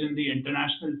coverage in the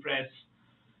international press,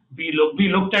 we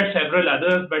looked at several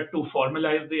others, but to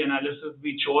formalize the analysis,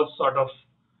 we chose sort of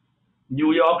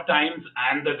New York Times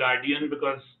and The Guardian,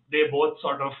 because they both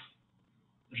sort of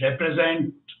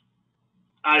represent,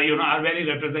 are very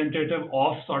representative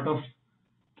of sort of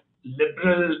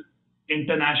liberal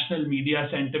international media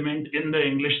sentiment in the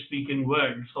English-speaking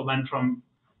world. So one from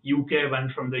UK,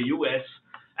 one from the US.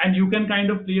 And you can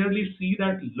kind of clearly see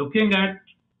that looking at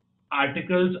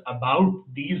articles about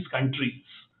these countries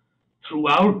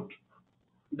throughout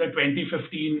the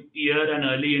 2015 year and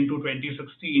early into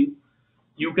 2016,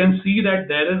 you can see that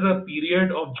there is a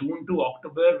period of June to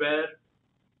October where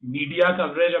media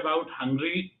coverage about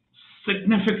Hungary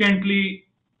significantly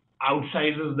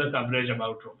outsizes the coverage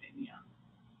about Romania.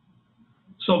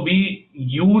 So we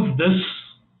use this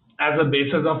as a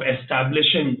basis of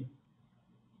establishing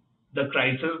the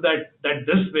crisis, that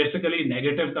this basically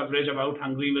negative coverage about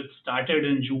Hungary, which started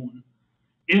in June,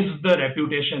 is the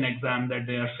reputation exam that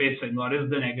they are facing, or is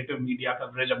the negative media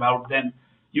coverage about them.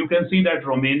 You can see that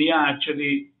Romania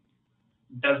actually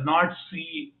does not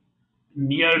see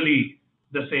nearly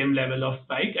the same level of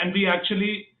spike. And we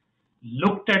actually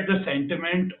looked at the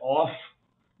sentiment of,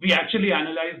 we actually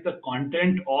analyzed the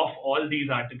content of all these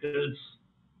articles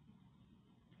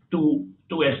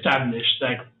to establish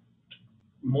that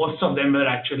most of them were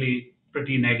actually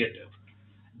pretty negative.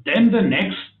 Then the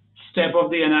next step of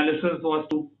the analysis was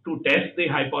to test the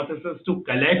hypothesis to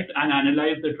collect and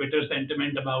analyze the Twitter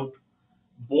sentiment about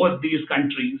both these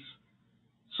countries.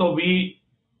 So we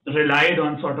relied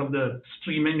on sort of the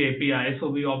streaming API. So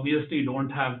we obviously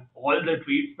don't have all the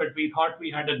tweets, but we thought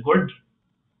we had a good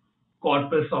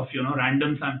corpus of,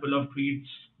 random sample of tweets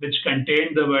which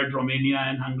contained the word Romania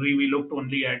and Hungary. We looked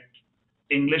only at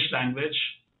English language,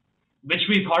 which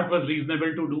we thought was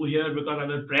reasonable to do here because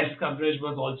our press coverage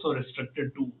was also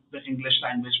restricted to the English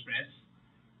language press.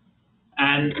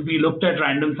 And we looked at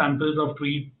random samples of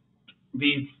tweets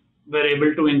we were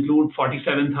able to include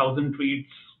 47,000 tweets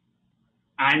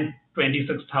and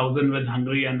 26,000 with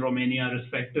Hungary and Romania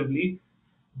respectively.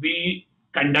 We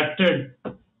conducted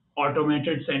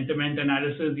automated sentiment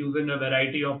analysis using a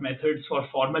variety of methods. For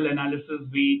formal analysis,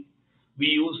 we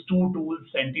used two tools,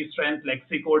 SentiStrength,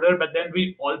 LexiCoder, but then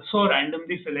we also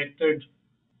randomly selected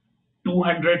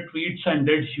 200 tweets and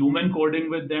did human coding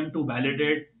with them to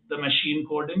validate the machine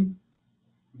coding.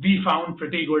 We found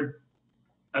pretty good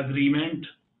agreement.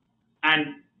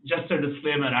 And just a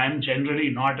disclaimer, I'm generally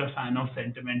not a fan of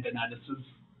sentiment analysis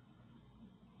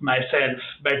myself,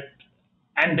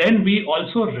 and then we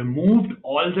also removed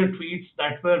all the tweets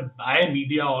that were by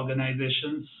media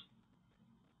organizations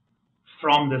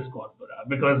from this corpora,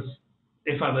 because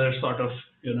if our sort of,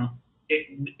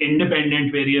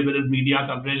 independent variable is media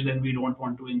coverage, then we don't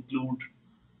want to include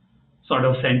sort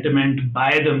of sentiment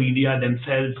by the media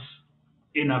themselves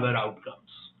in our outcomes.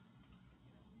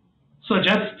 So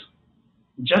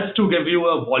just to give you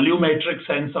a volumetric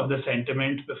sense of the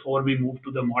sentiment before we move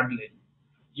to the modeling,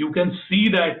 you can see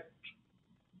that,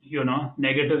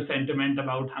 negative sentiment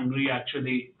about Hungary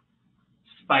actually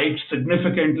spiked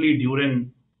significantly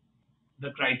during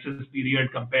the crisis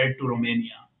period compared to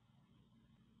Romania.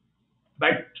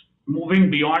 But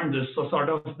moving beyond this, so sort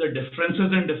of the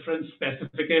differences in different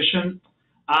specification,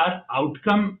 our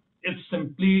outcome is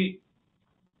simply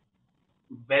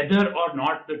whether or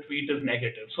not the tweet is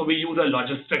negative. So we use a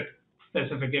logistic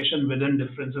specification within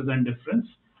differences and difference.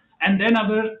 And then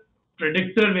our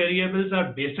predictor variables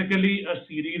are basically a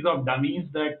series of dummies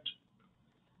that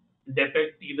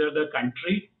depict either the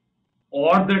country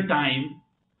or the time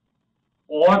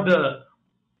or the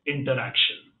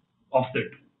interaction of the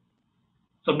two.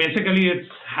 So basically it's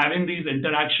having these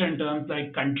interaction terms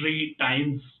like country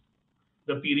times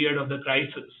the period of the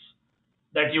crisis,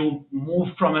 that you move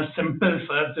from a simple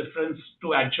first difference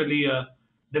to actually a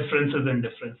differences in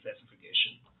difference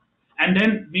specification. And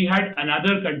then we had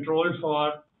another control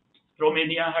for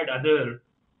Romania, had other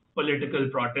political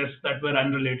protests that were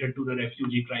unrelated to the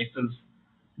refugee crisis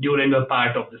during a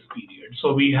part of this period.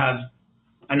 So we have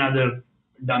another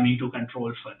dummy to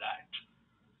control for that.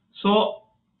 So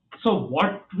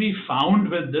what we found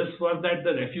with this was that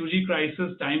the refugee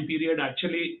crisis time period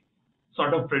actually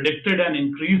sort of predicted an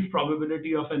increased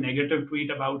probability of a negative tweet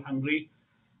about Hungary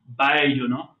by,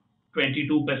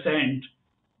 22%.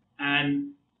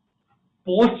 And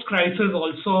post-crisis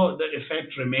also the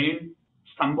effect remained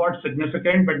somewhat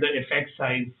significant, but the effect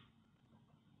size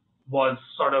was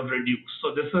sort of reduced.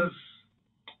 So this is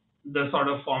the sort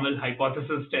of formal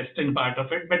hypothesis testing part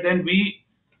of it. But then we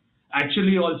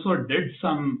actually also did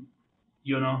some,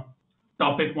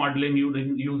 topic modeling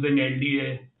using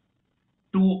LDA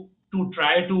to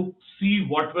try to see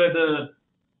what were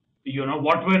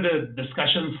the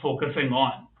discussions focusing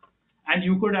on. And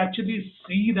you could actually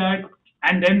see that,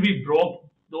 and then we broke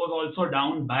those also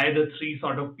down by the three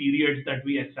sort of periods that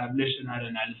we established in our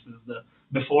analysis, the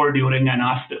before, during, and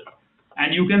after.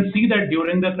 And you can see that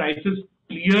during the crisis,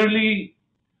 clearly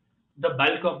the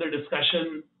bulk of the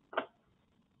discussion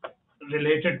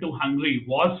related to Hungary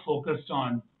was focused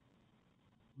on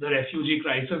the refugee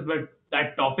crisis, but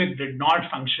that topic did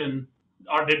not function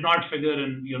or did not figure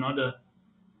in, the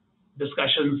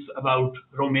discussions about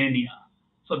Romania.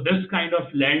 So this kind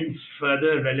of lends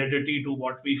further validity to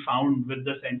what we found with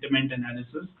the sentiment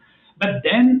analysis. But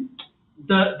then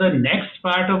the next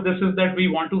part of this is that we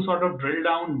want to sort of drill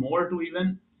down more to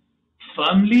even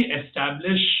firmly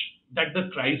establish that the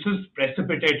crisis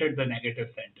precipitated the negative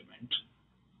sentiment.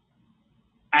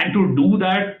 And to do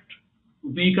that,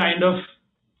 we kind of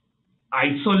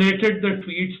isolated the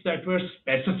tweets that were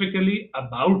specifically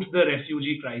about the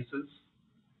refugee crisis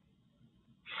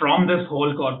from this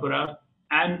whole corpora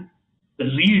and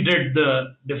redid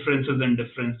the differences in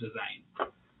difference design.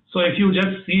 So if you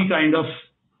just see kind of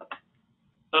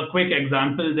a quick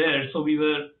example there, so we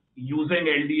were using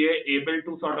LDA able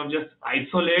to sort of just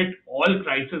isolate all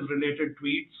crisis related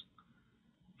tweets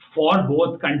for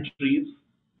both countries.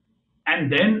 And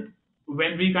then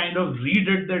when we kind of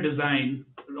redid the design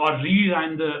or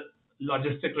reran the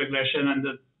logistic regression and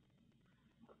the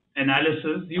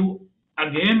analysis, you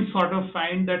again sort of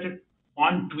find that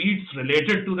on tweets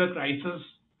related to the crisis,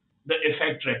 the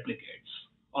effect replicates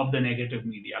of the negative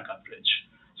media coverage.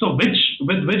 So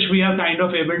with which we are kind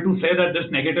of able to say that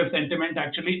this negative sentiment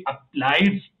actually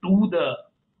applies to the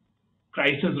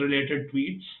crisis related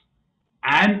tweets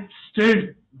and still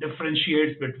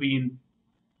differentiates between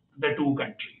the two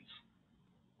countries.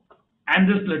 And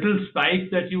this little spike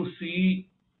that you see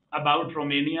about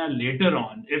Romania later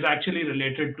on is actually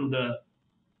related to the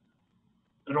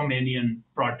Romanian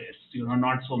protests,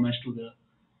 not so much to the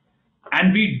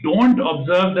And we don't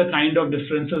observe the kind of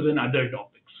differences in other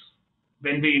topics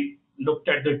when we looked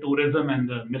at the tourism and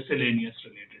the miscellaneous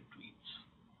related tweets.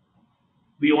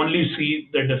 We only see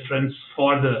the difference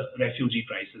for the refugee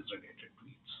crisis related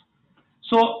tweets.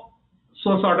 So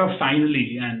sort of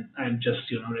finally, and I'm just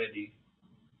really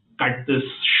cut this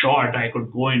short. I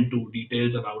could go into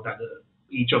details about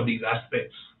each of these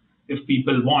aspects if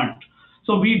people want.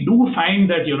 So we do find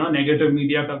that negative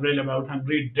media coverage about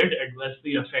Hungary did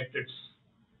adversely affect its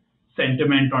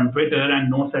sentiment on Twitter,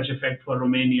 and no such effect for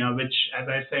Romania, which, as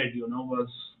I said,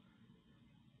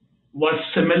 was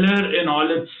similar in all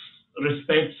its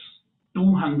respects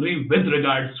to Hungary with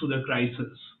regards to the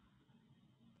crisis.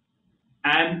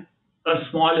 And a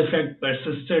small effect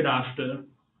persisted after.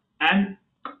 And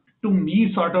to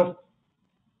me, sort of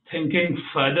thinking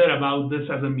further about this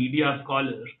as a media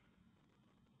scholar,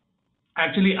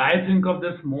 actually, I think of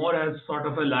this more as sort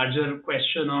of a larger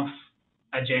question of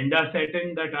agenda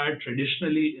setting that are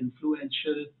traditionally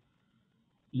influential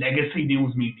legacy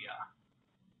news media.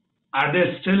 Are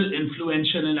they still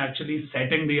influential in actually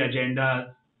setting the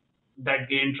agenda that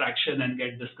gain traction and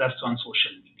get discussed on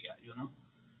social media?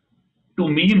 To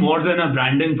me, more than a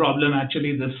branding problem,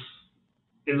 actually, this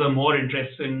is a more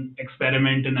interesting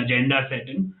experiment in agenda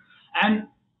setting. And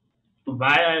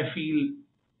why I feel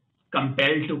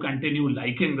compelled to continue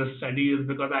liking this study is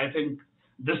because I think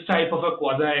this type of a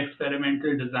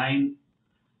quasi-experimental design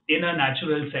in a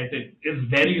natural setting is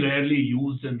very rarely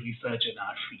used in research in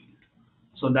our field.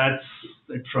 So that's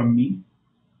it from me.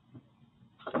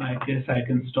 I guess I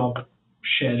can stop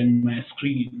sharing my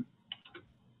screen.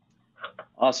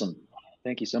 Awesome.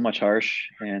 Thank you so much, Harsh.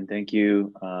 And thank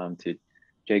you to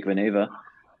Jake and Eva.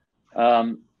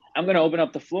 I'm going to open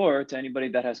up the floor to anybody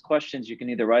that has questions. You can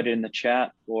either write it in the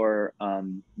chat or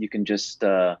you can just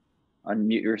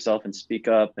unmute yourself and speak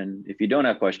up. And if you don't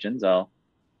have questions, I'll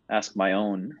ask my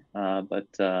own. But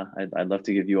I'd love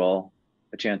to give you all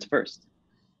a chance first.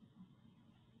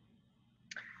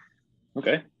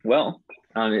 Okay, well,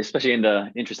 especially in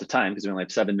the interest of time, because we only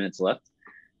have 7 minutes left.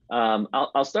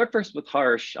 I'll start first with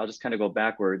Harsh. I'll just kind of go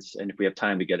backwards, and if we have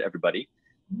time to get everybody.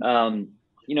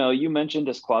 You mentioned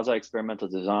this quasi-experimental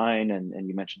design, and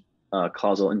you mentioned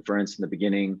causal inference in the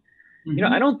beginning. Mm-hmm.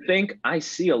 I don't think I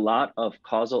see a lot of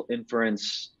causal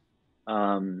inference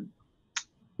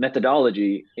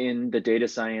methodology in the data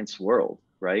science world,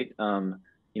 right?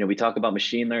 We talk about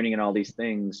machine learning and all these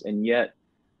things, and yet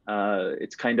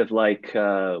it's kind of like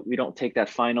we don't take that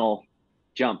final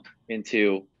jump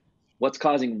into what's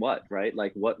causing what, right?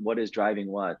 Like what is driving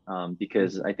what?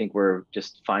 Because I think we're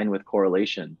just fine with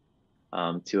correlation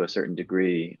to a certain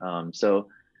degree. So,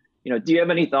 do you have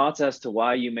any thoughts as to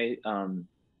why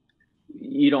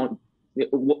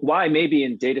why maybe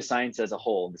in data science as a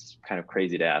whole, this is kind of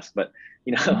crazy to ask, but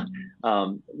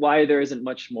why there isn't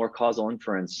much more causal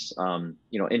inference,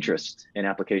 interest in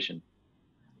application?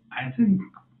 I think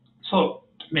so.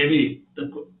 Maybe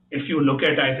if you look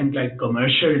at, I think, like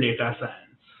commercial data science.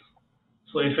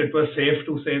 So if it was safe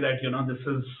to say that, this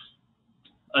is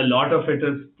a lot of it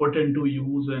is put into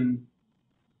use in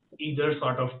either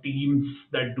sort of teams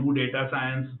that do data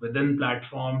science within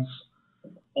platforms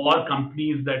or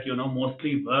companies that,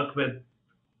 mostly work with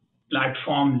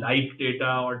platform like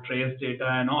data or trace data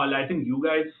and all. I think you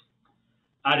guys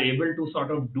are able to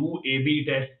sort of do A/B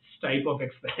tests type of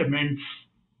experiments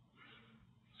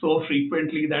so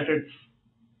frequently that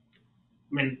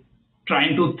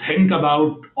trying to think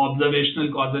about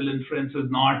observational causal inference is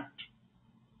not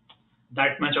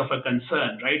that much of a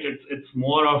concern, right? It's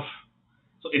more of,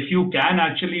 so if you can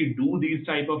actually do these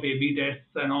type of A/B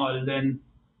tests and all, then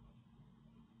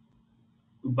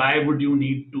why would you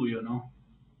need to,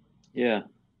 Yeah,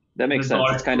 that makes sense.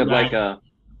 It's kind of like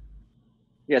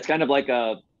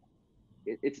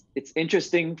it's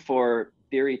interesting for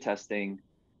theory testing,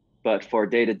 but for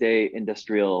day-to-day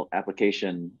industrial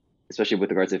application, especially with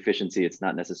regards to efficiency, it's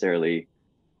not necessarily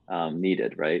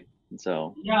needed, right? And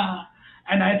so yeah,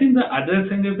 and I think the other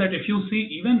thing is that if you see,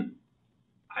 even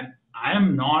I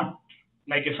am not,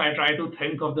 like, if I try to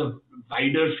think of the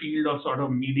wider field of sort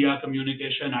of media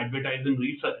communication, advertising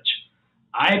research,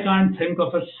 I can't think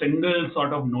of a single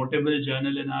sort of notable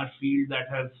journal in our field that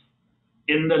has,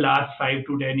 in the last 5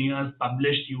 to 10 years,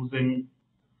 published using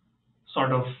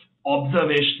sort of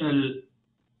observational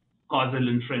causal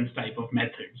inference type of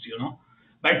methods,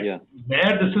 But yeah,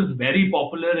 where this is very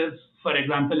popular is, for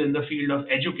example, in the field of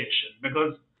education,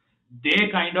 because they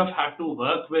kind of have to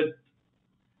work with,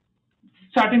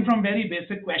 starting from very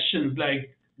basic questions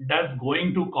like, does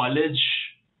going to college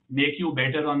make you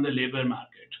better on the labor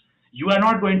market? You are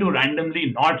not going to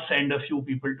randomly not send a few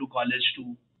people to college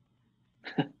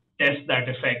to test that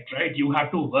effect, right? You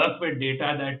have to work with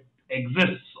data that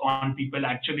exists on people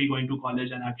actually going to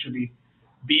college and actually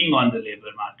being on the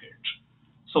labor market.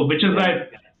 So which is why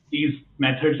these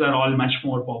methods are all much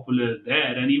more popular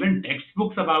there. And even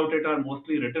textbooks about it are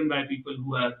mostly written by people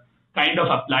who are kind of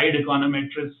applied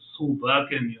econometrists who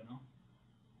work in,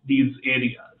 these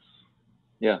areas.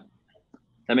 Yeah,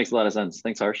 that makes a lot of sense.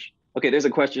 Thanks, Harsh. Okay, there's a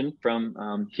question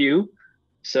from Hugh.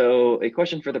 So a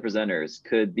question for the presenters.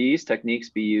 Could these techniques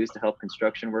be used to help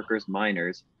construction workers,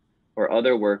 miners, or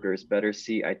other workers better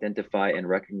see, identify, and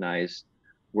recognize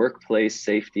workplace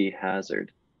safety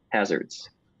hazards?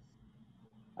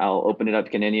 I'll open it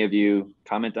up. Can any of you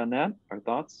comment on that or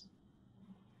thoughts?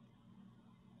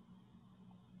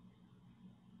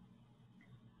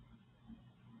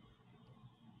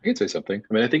 I can say something.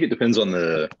 I mean, I think it depends on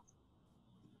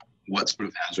what sort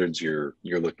of hazards you're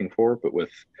looking for, but with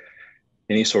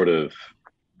any sort of,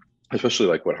 especially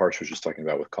like what Harsh was just talking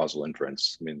about with causal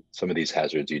inference. I mean, some of these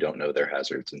hazards, you don't know they're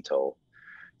hazards until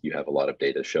you have a lot of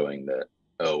data showing that,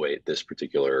 oh wait, this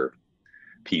particular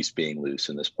piece being loose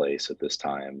in this place at this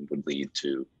time would lead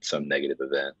to some negative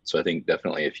event. So I think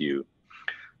definitely if you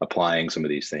applying some of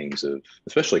these things of,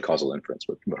 especially causal inference,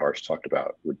 what Harsh talked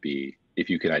about, would be if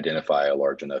you can identify a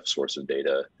large enough source of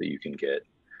data that you can get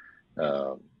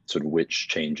sort of which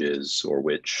changes or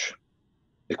which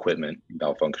equipment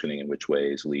malfunctioning in which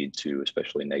ways lead to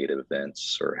especially negative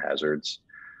events or hazards.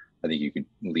 I think you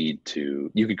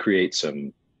could create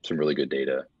some really good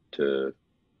data to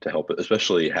help it,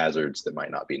 especially hazards that might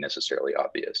not be necessarily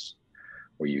obvious,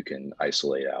 where you can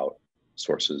isolate out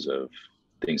sources of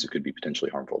things that could be potentially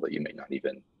harmful that you may not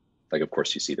even, like, of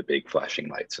course you see the big flashing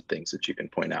lights and things that you can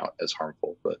point out as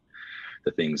harmful, but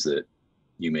the things that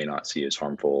you may not see as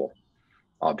harmful,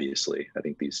 obviously, I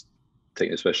think these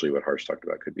things, especially what Harsh talked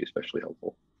about, could be especially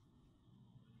helpful.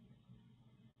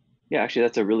 Yeah, actually,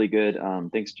 that's a really good,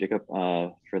 thanks, Jacob,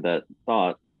 for that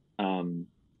thought.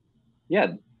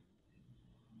 Yeah,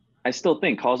 I still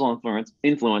think causal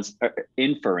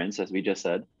inference, as we just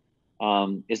said,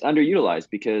 is underutilized,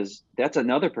 because that's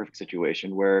another perfect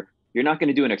situation where you're not going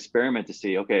to do an experiment to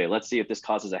see, okay, let's see if this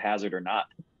causes a hazard or not,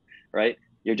 right?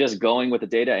 You're just going with the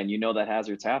data, and you know that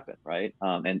hazards happen, right?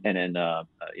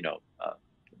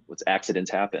 What's accidents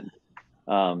happen.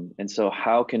 And so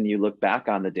how can you look back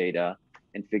on the data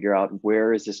and figure out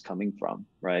where is this coming from,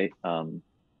 right?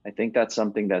 I think that's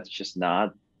something that's just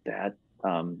not that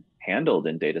handled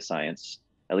in data science,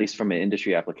 at least from an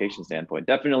industry application standpoint.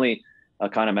 Definitely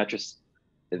econometrists,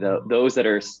 those that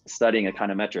are studying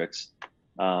econometrics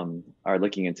are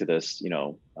looking into this,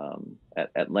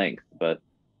 at length, but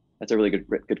that's a really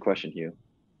good question, Hugh.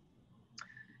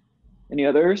 Any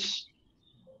others?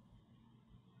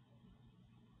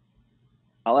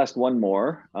 I'll ask one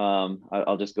more.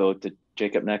 I'll just go to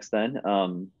Jacob next then.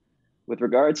 With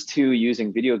regards to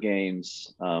using video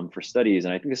games for studies,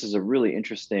 and I think this is a really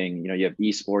interesting, you have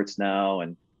esports now,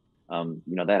 and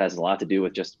that has a lot to do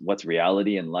with just what's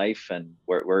reality in life and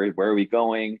where are we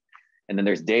going, and then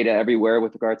there's data everywhere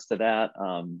with regards to that.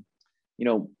 I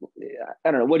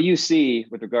don't know, what do you see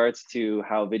with regards to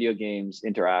how video games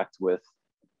interact with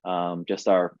just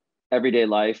our everyday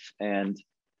life, and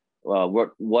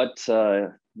what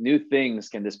new things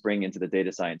can this bring into the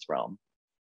data science realm?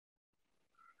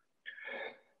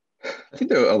 I think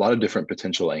there are a lot of different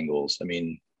potential angles. I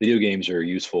mean, video games are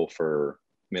useful for,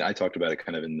 I talked about it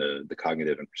kind of in the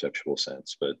cognitive and perceptual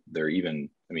sense, but they're even,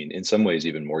 in some ways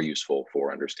even more useful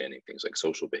for understanding things like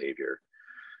social behavior,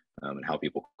 and how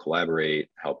people collaborate,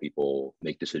 how people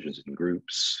make decisions in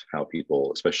groups, how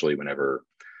people, especially whenever,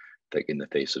 like in the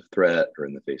face of threat or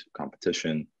in the face of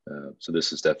competition. So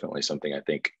this is definitely something I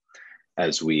think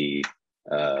as we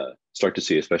start to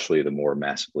see, especially the more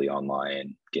massively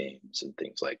online games and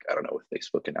things like, I don't know, with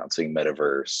Facebook announcing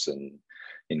metaverse and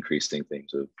increasing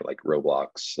things of like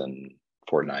Roblox and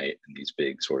Fortnite and these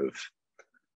big sort of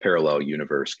parallel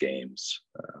universe games.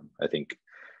 I think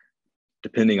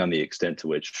depending on the extent to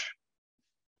which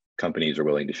companies are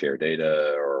willing to share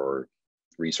data or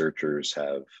researchers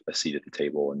have a seat at the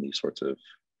table in these sorts of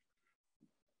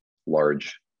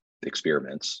large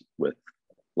experiments with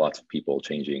lots of people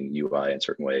changing UI in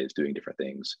certain ways, doing different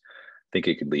things, I think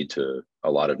it could lead to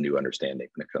a lot of new understanding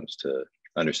when it comes to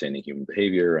understanding human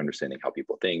behavior, understanding how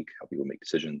people think, how people make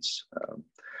decisions.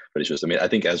 But it's just, I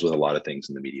think as with a lot of things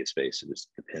in the media space, it just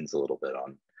depends a little bit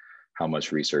on how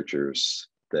much researchers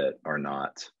that are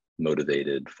not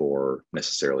motivated for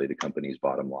necessarily the company's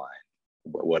bottom line,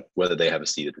 whether they have a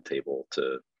seat at the table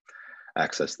to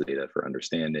access the data for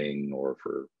understanding or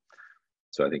for,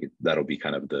 so I think that'll be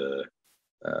kind of the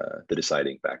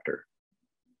deciding factor.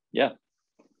 Yeah.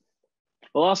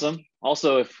 Well, awesome.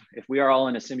 Also, if we are all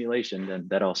in a simulation, then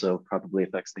that also probably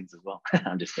affects things as well.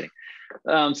 I'm just kidding.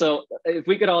 So if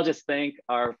we could all just thank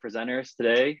our presenters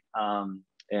today, and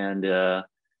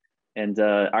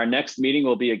our next meeting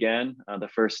will be again the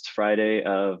first Friday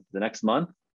of the next month.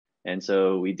 And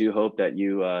so we do hope that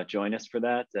you join us for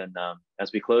that. And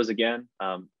as we close again,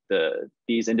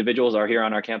 these individuals are here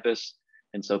on our campus.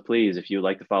 And so please, if you'd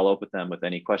like to follow up with them with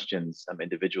any questions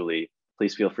individually,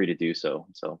 please feel free to do so.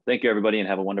 So thank you, everybody, and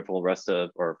have a wonderful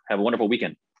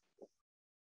weekend.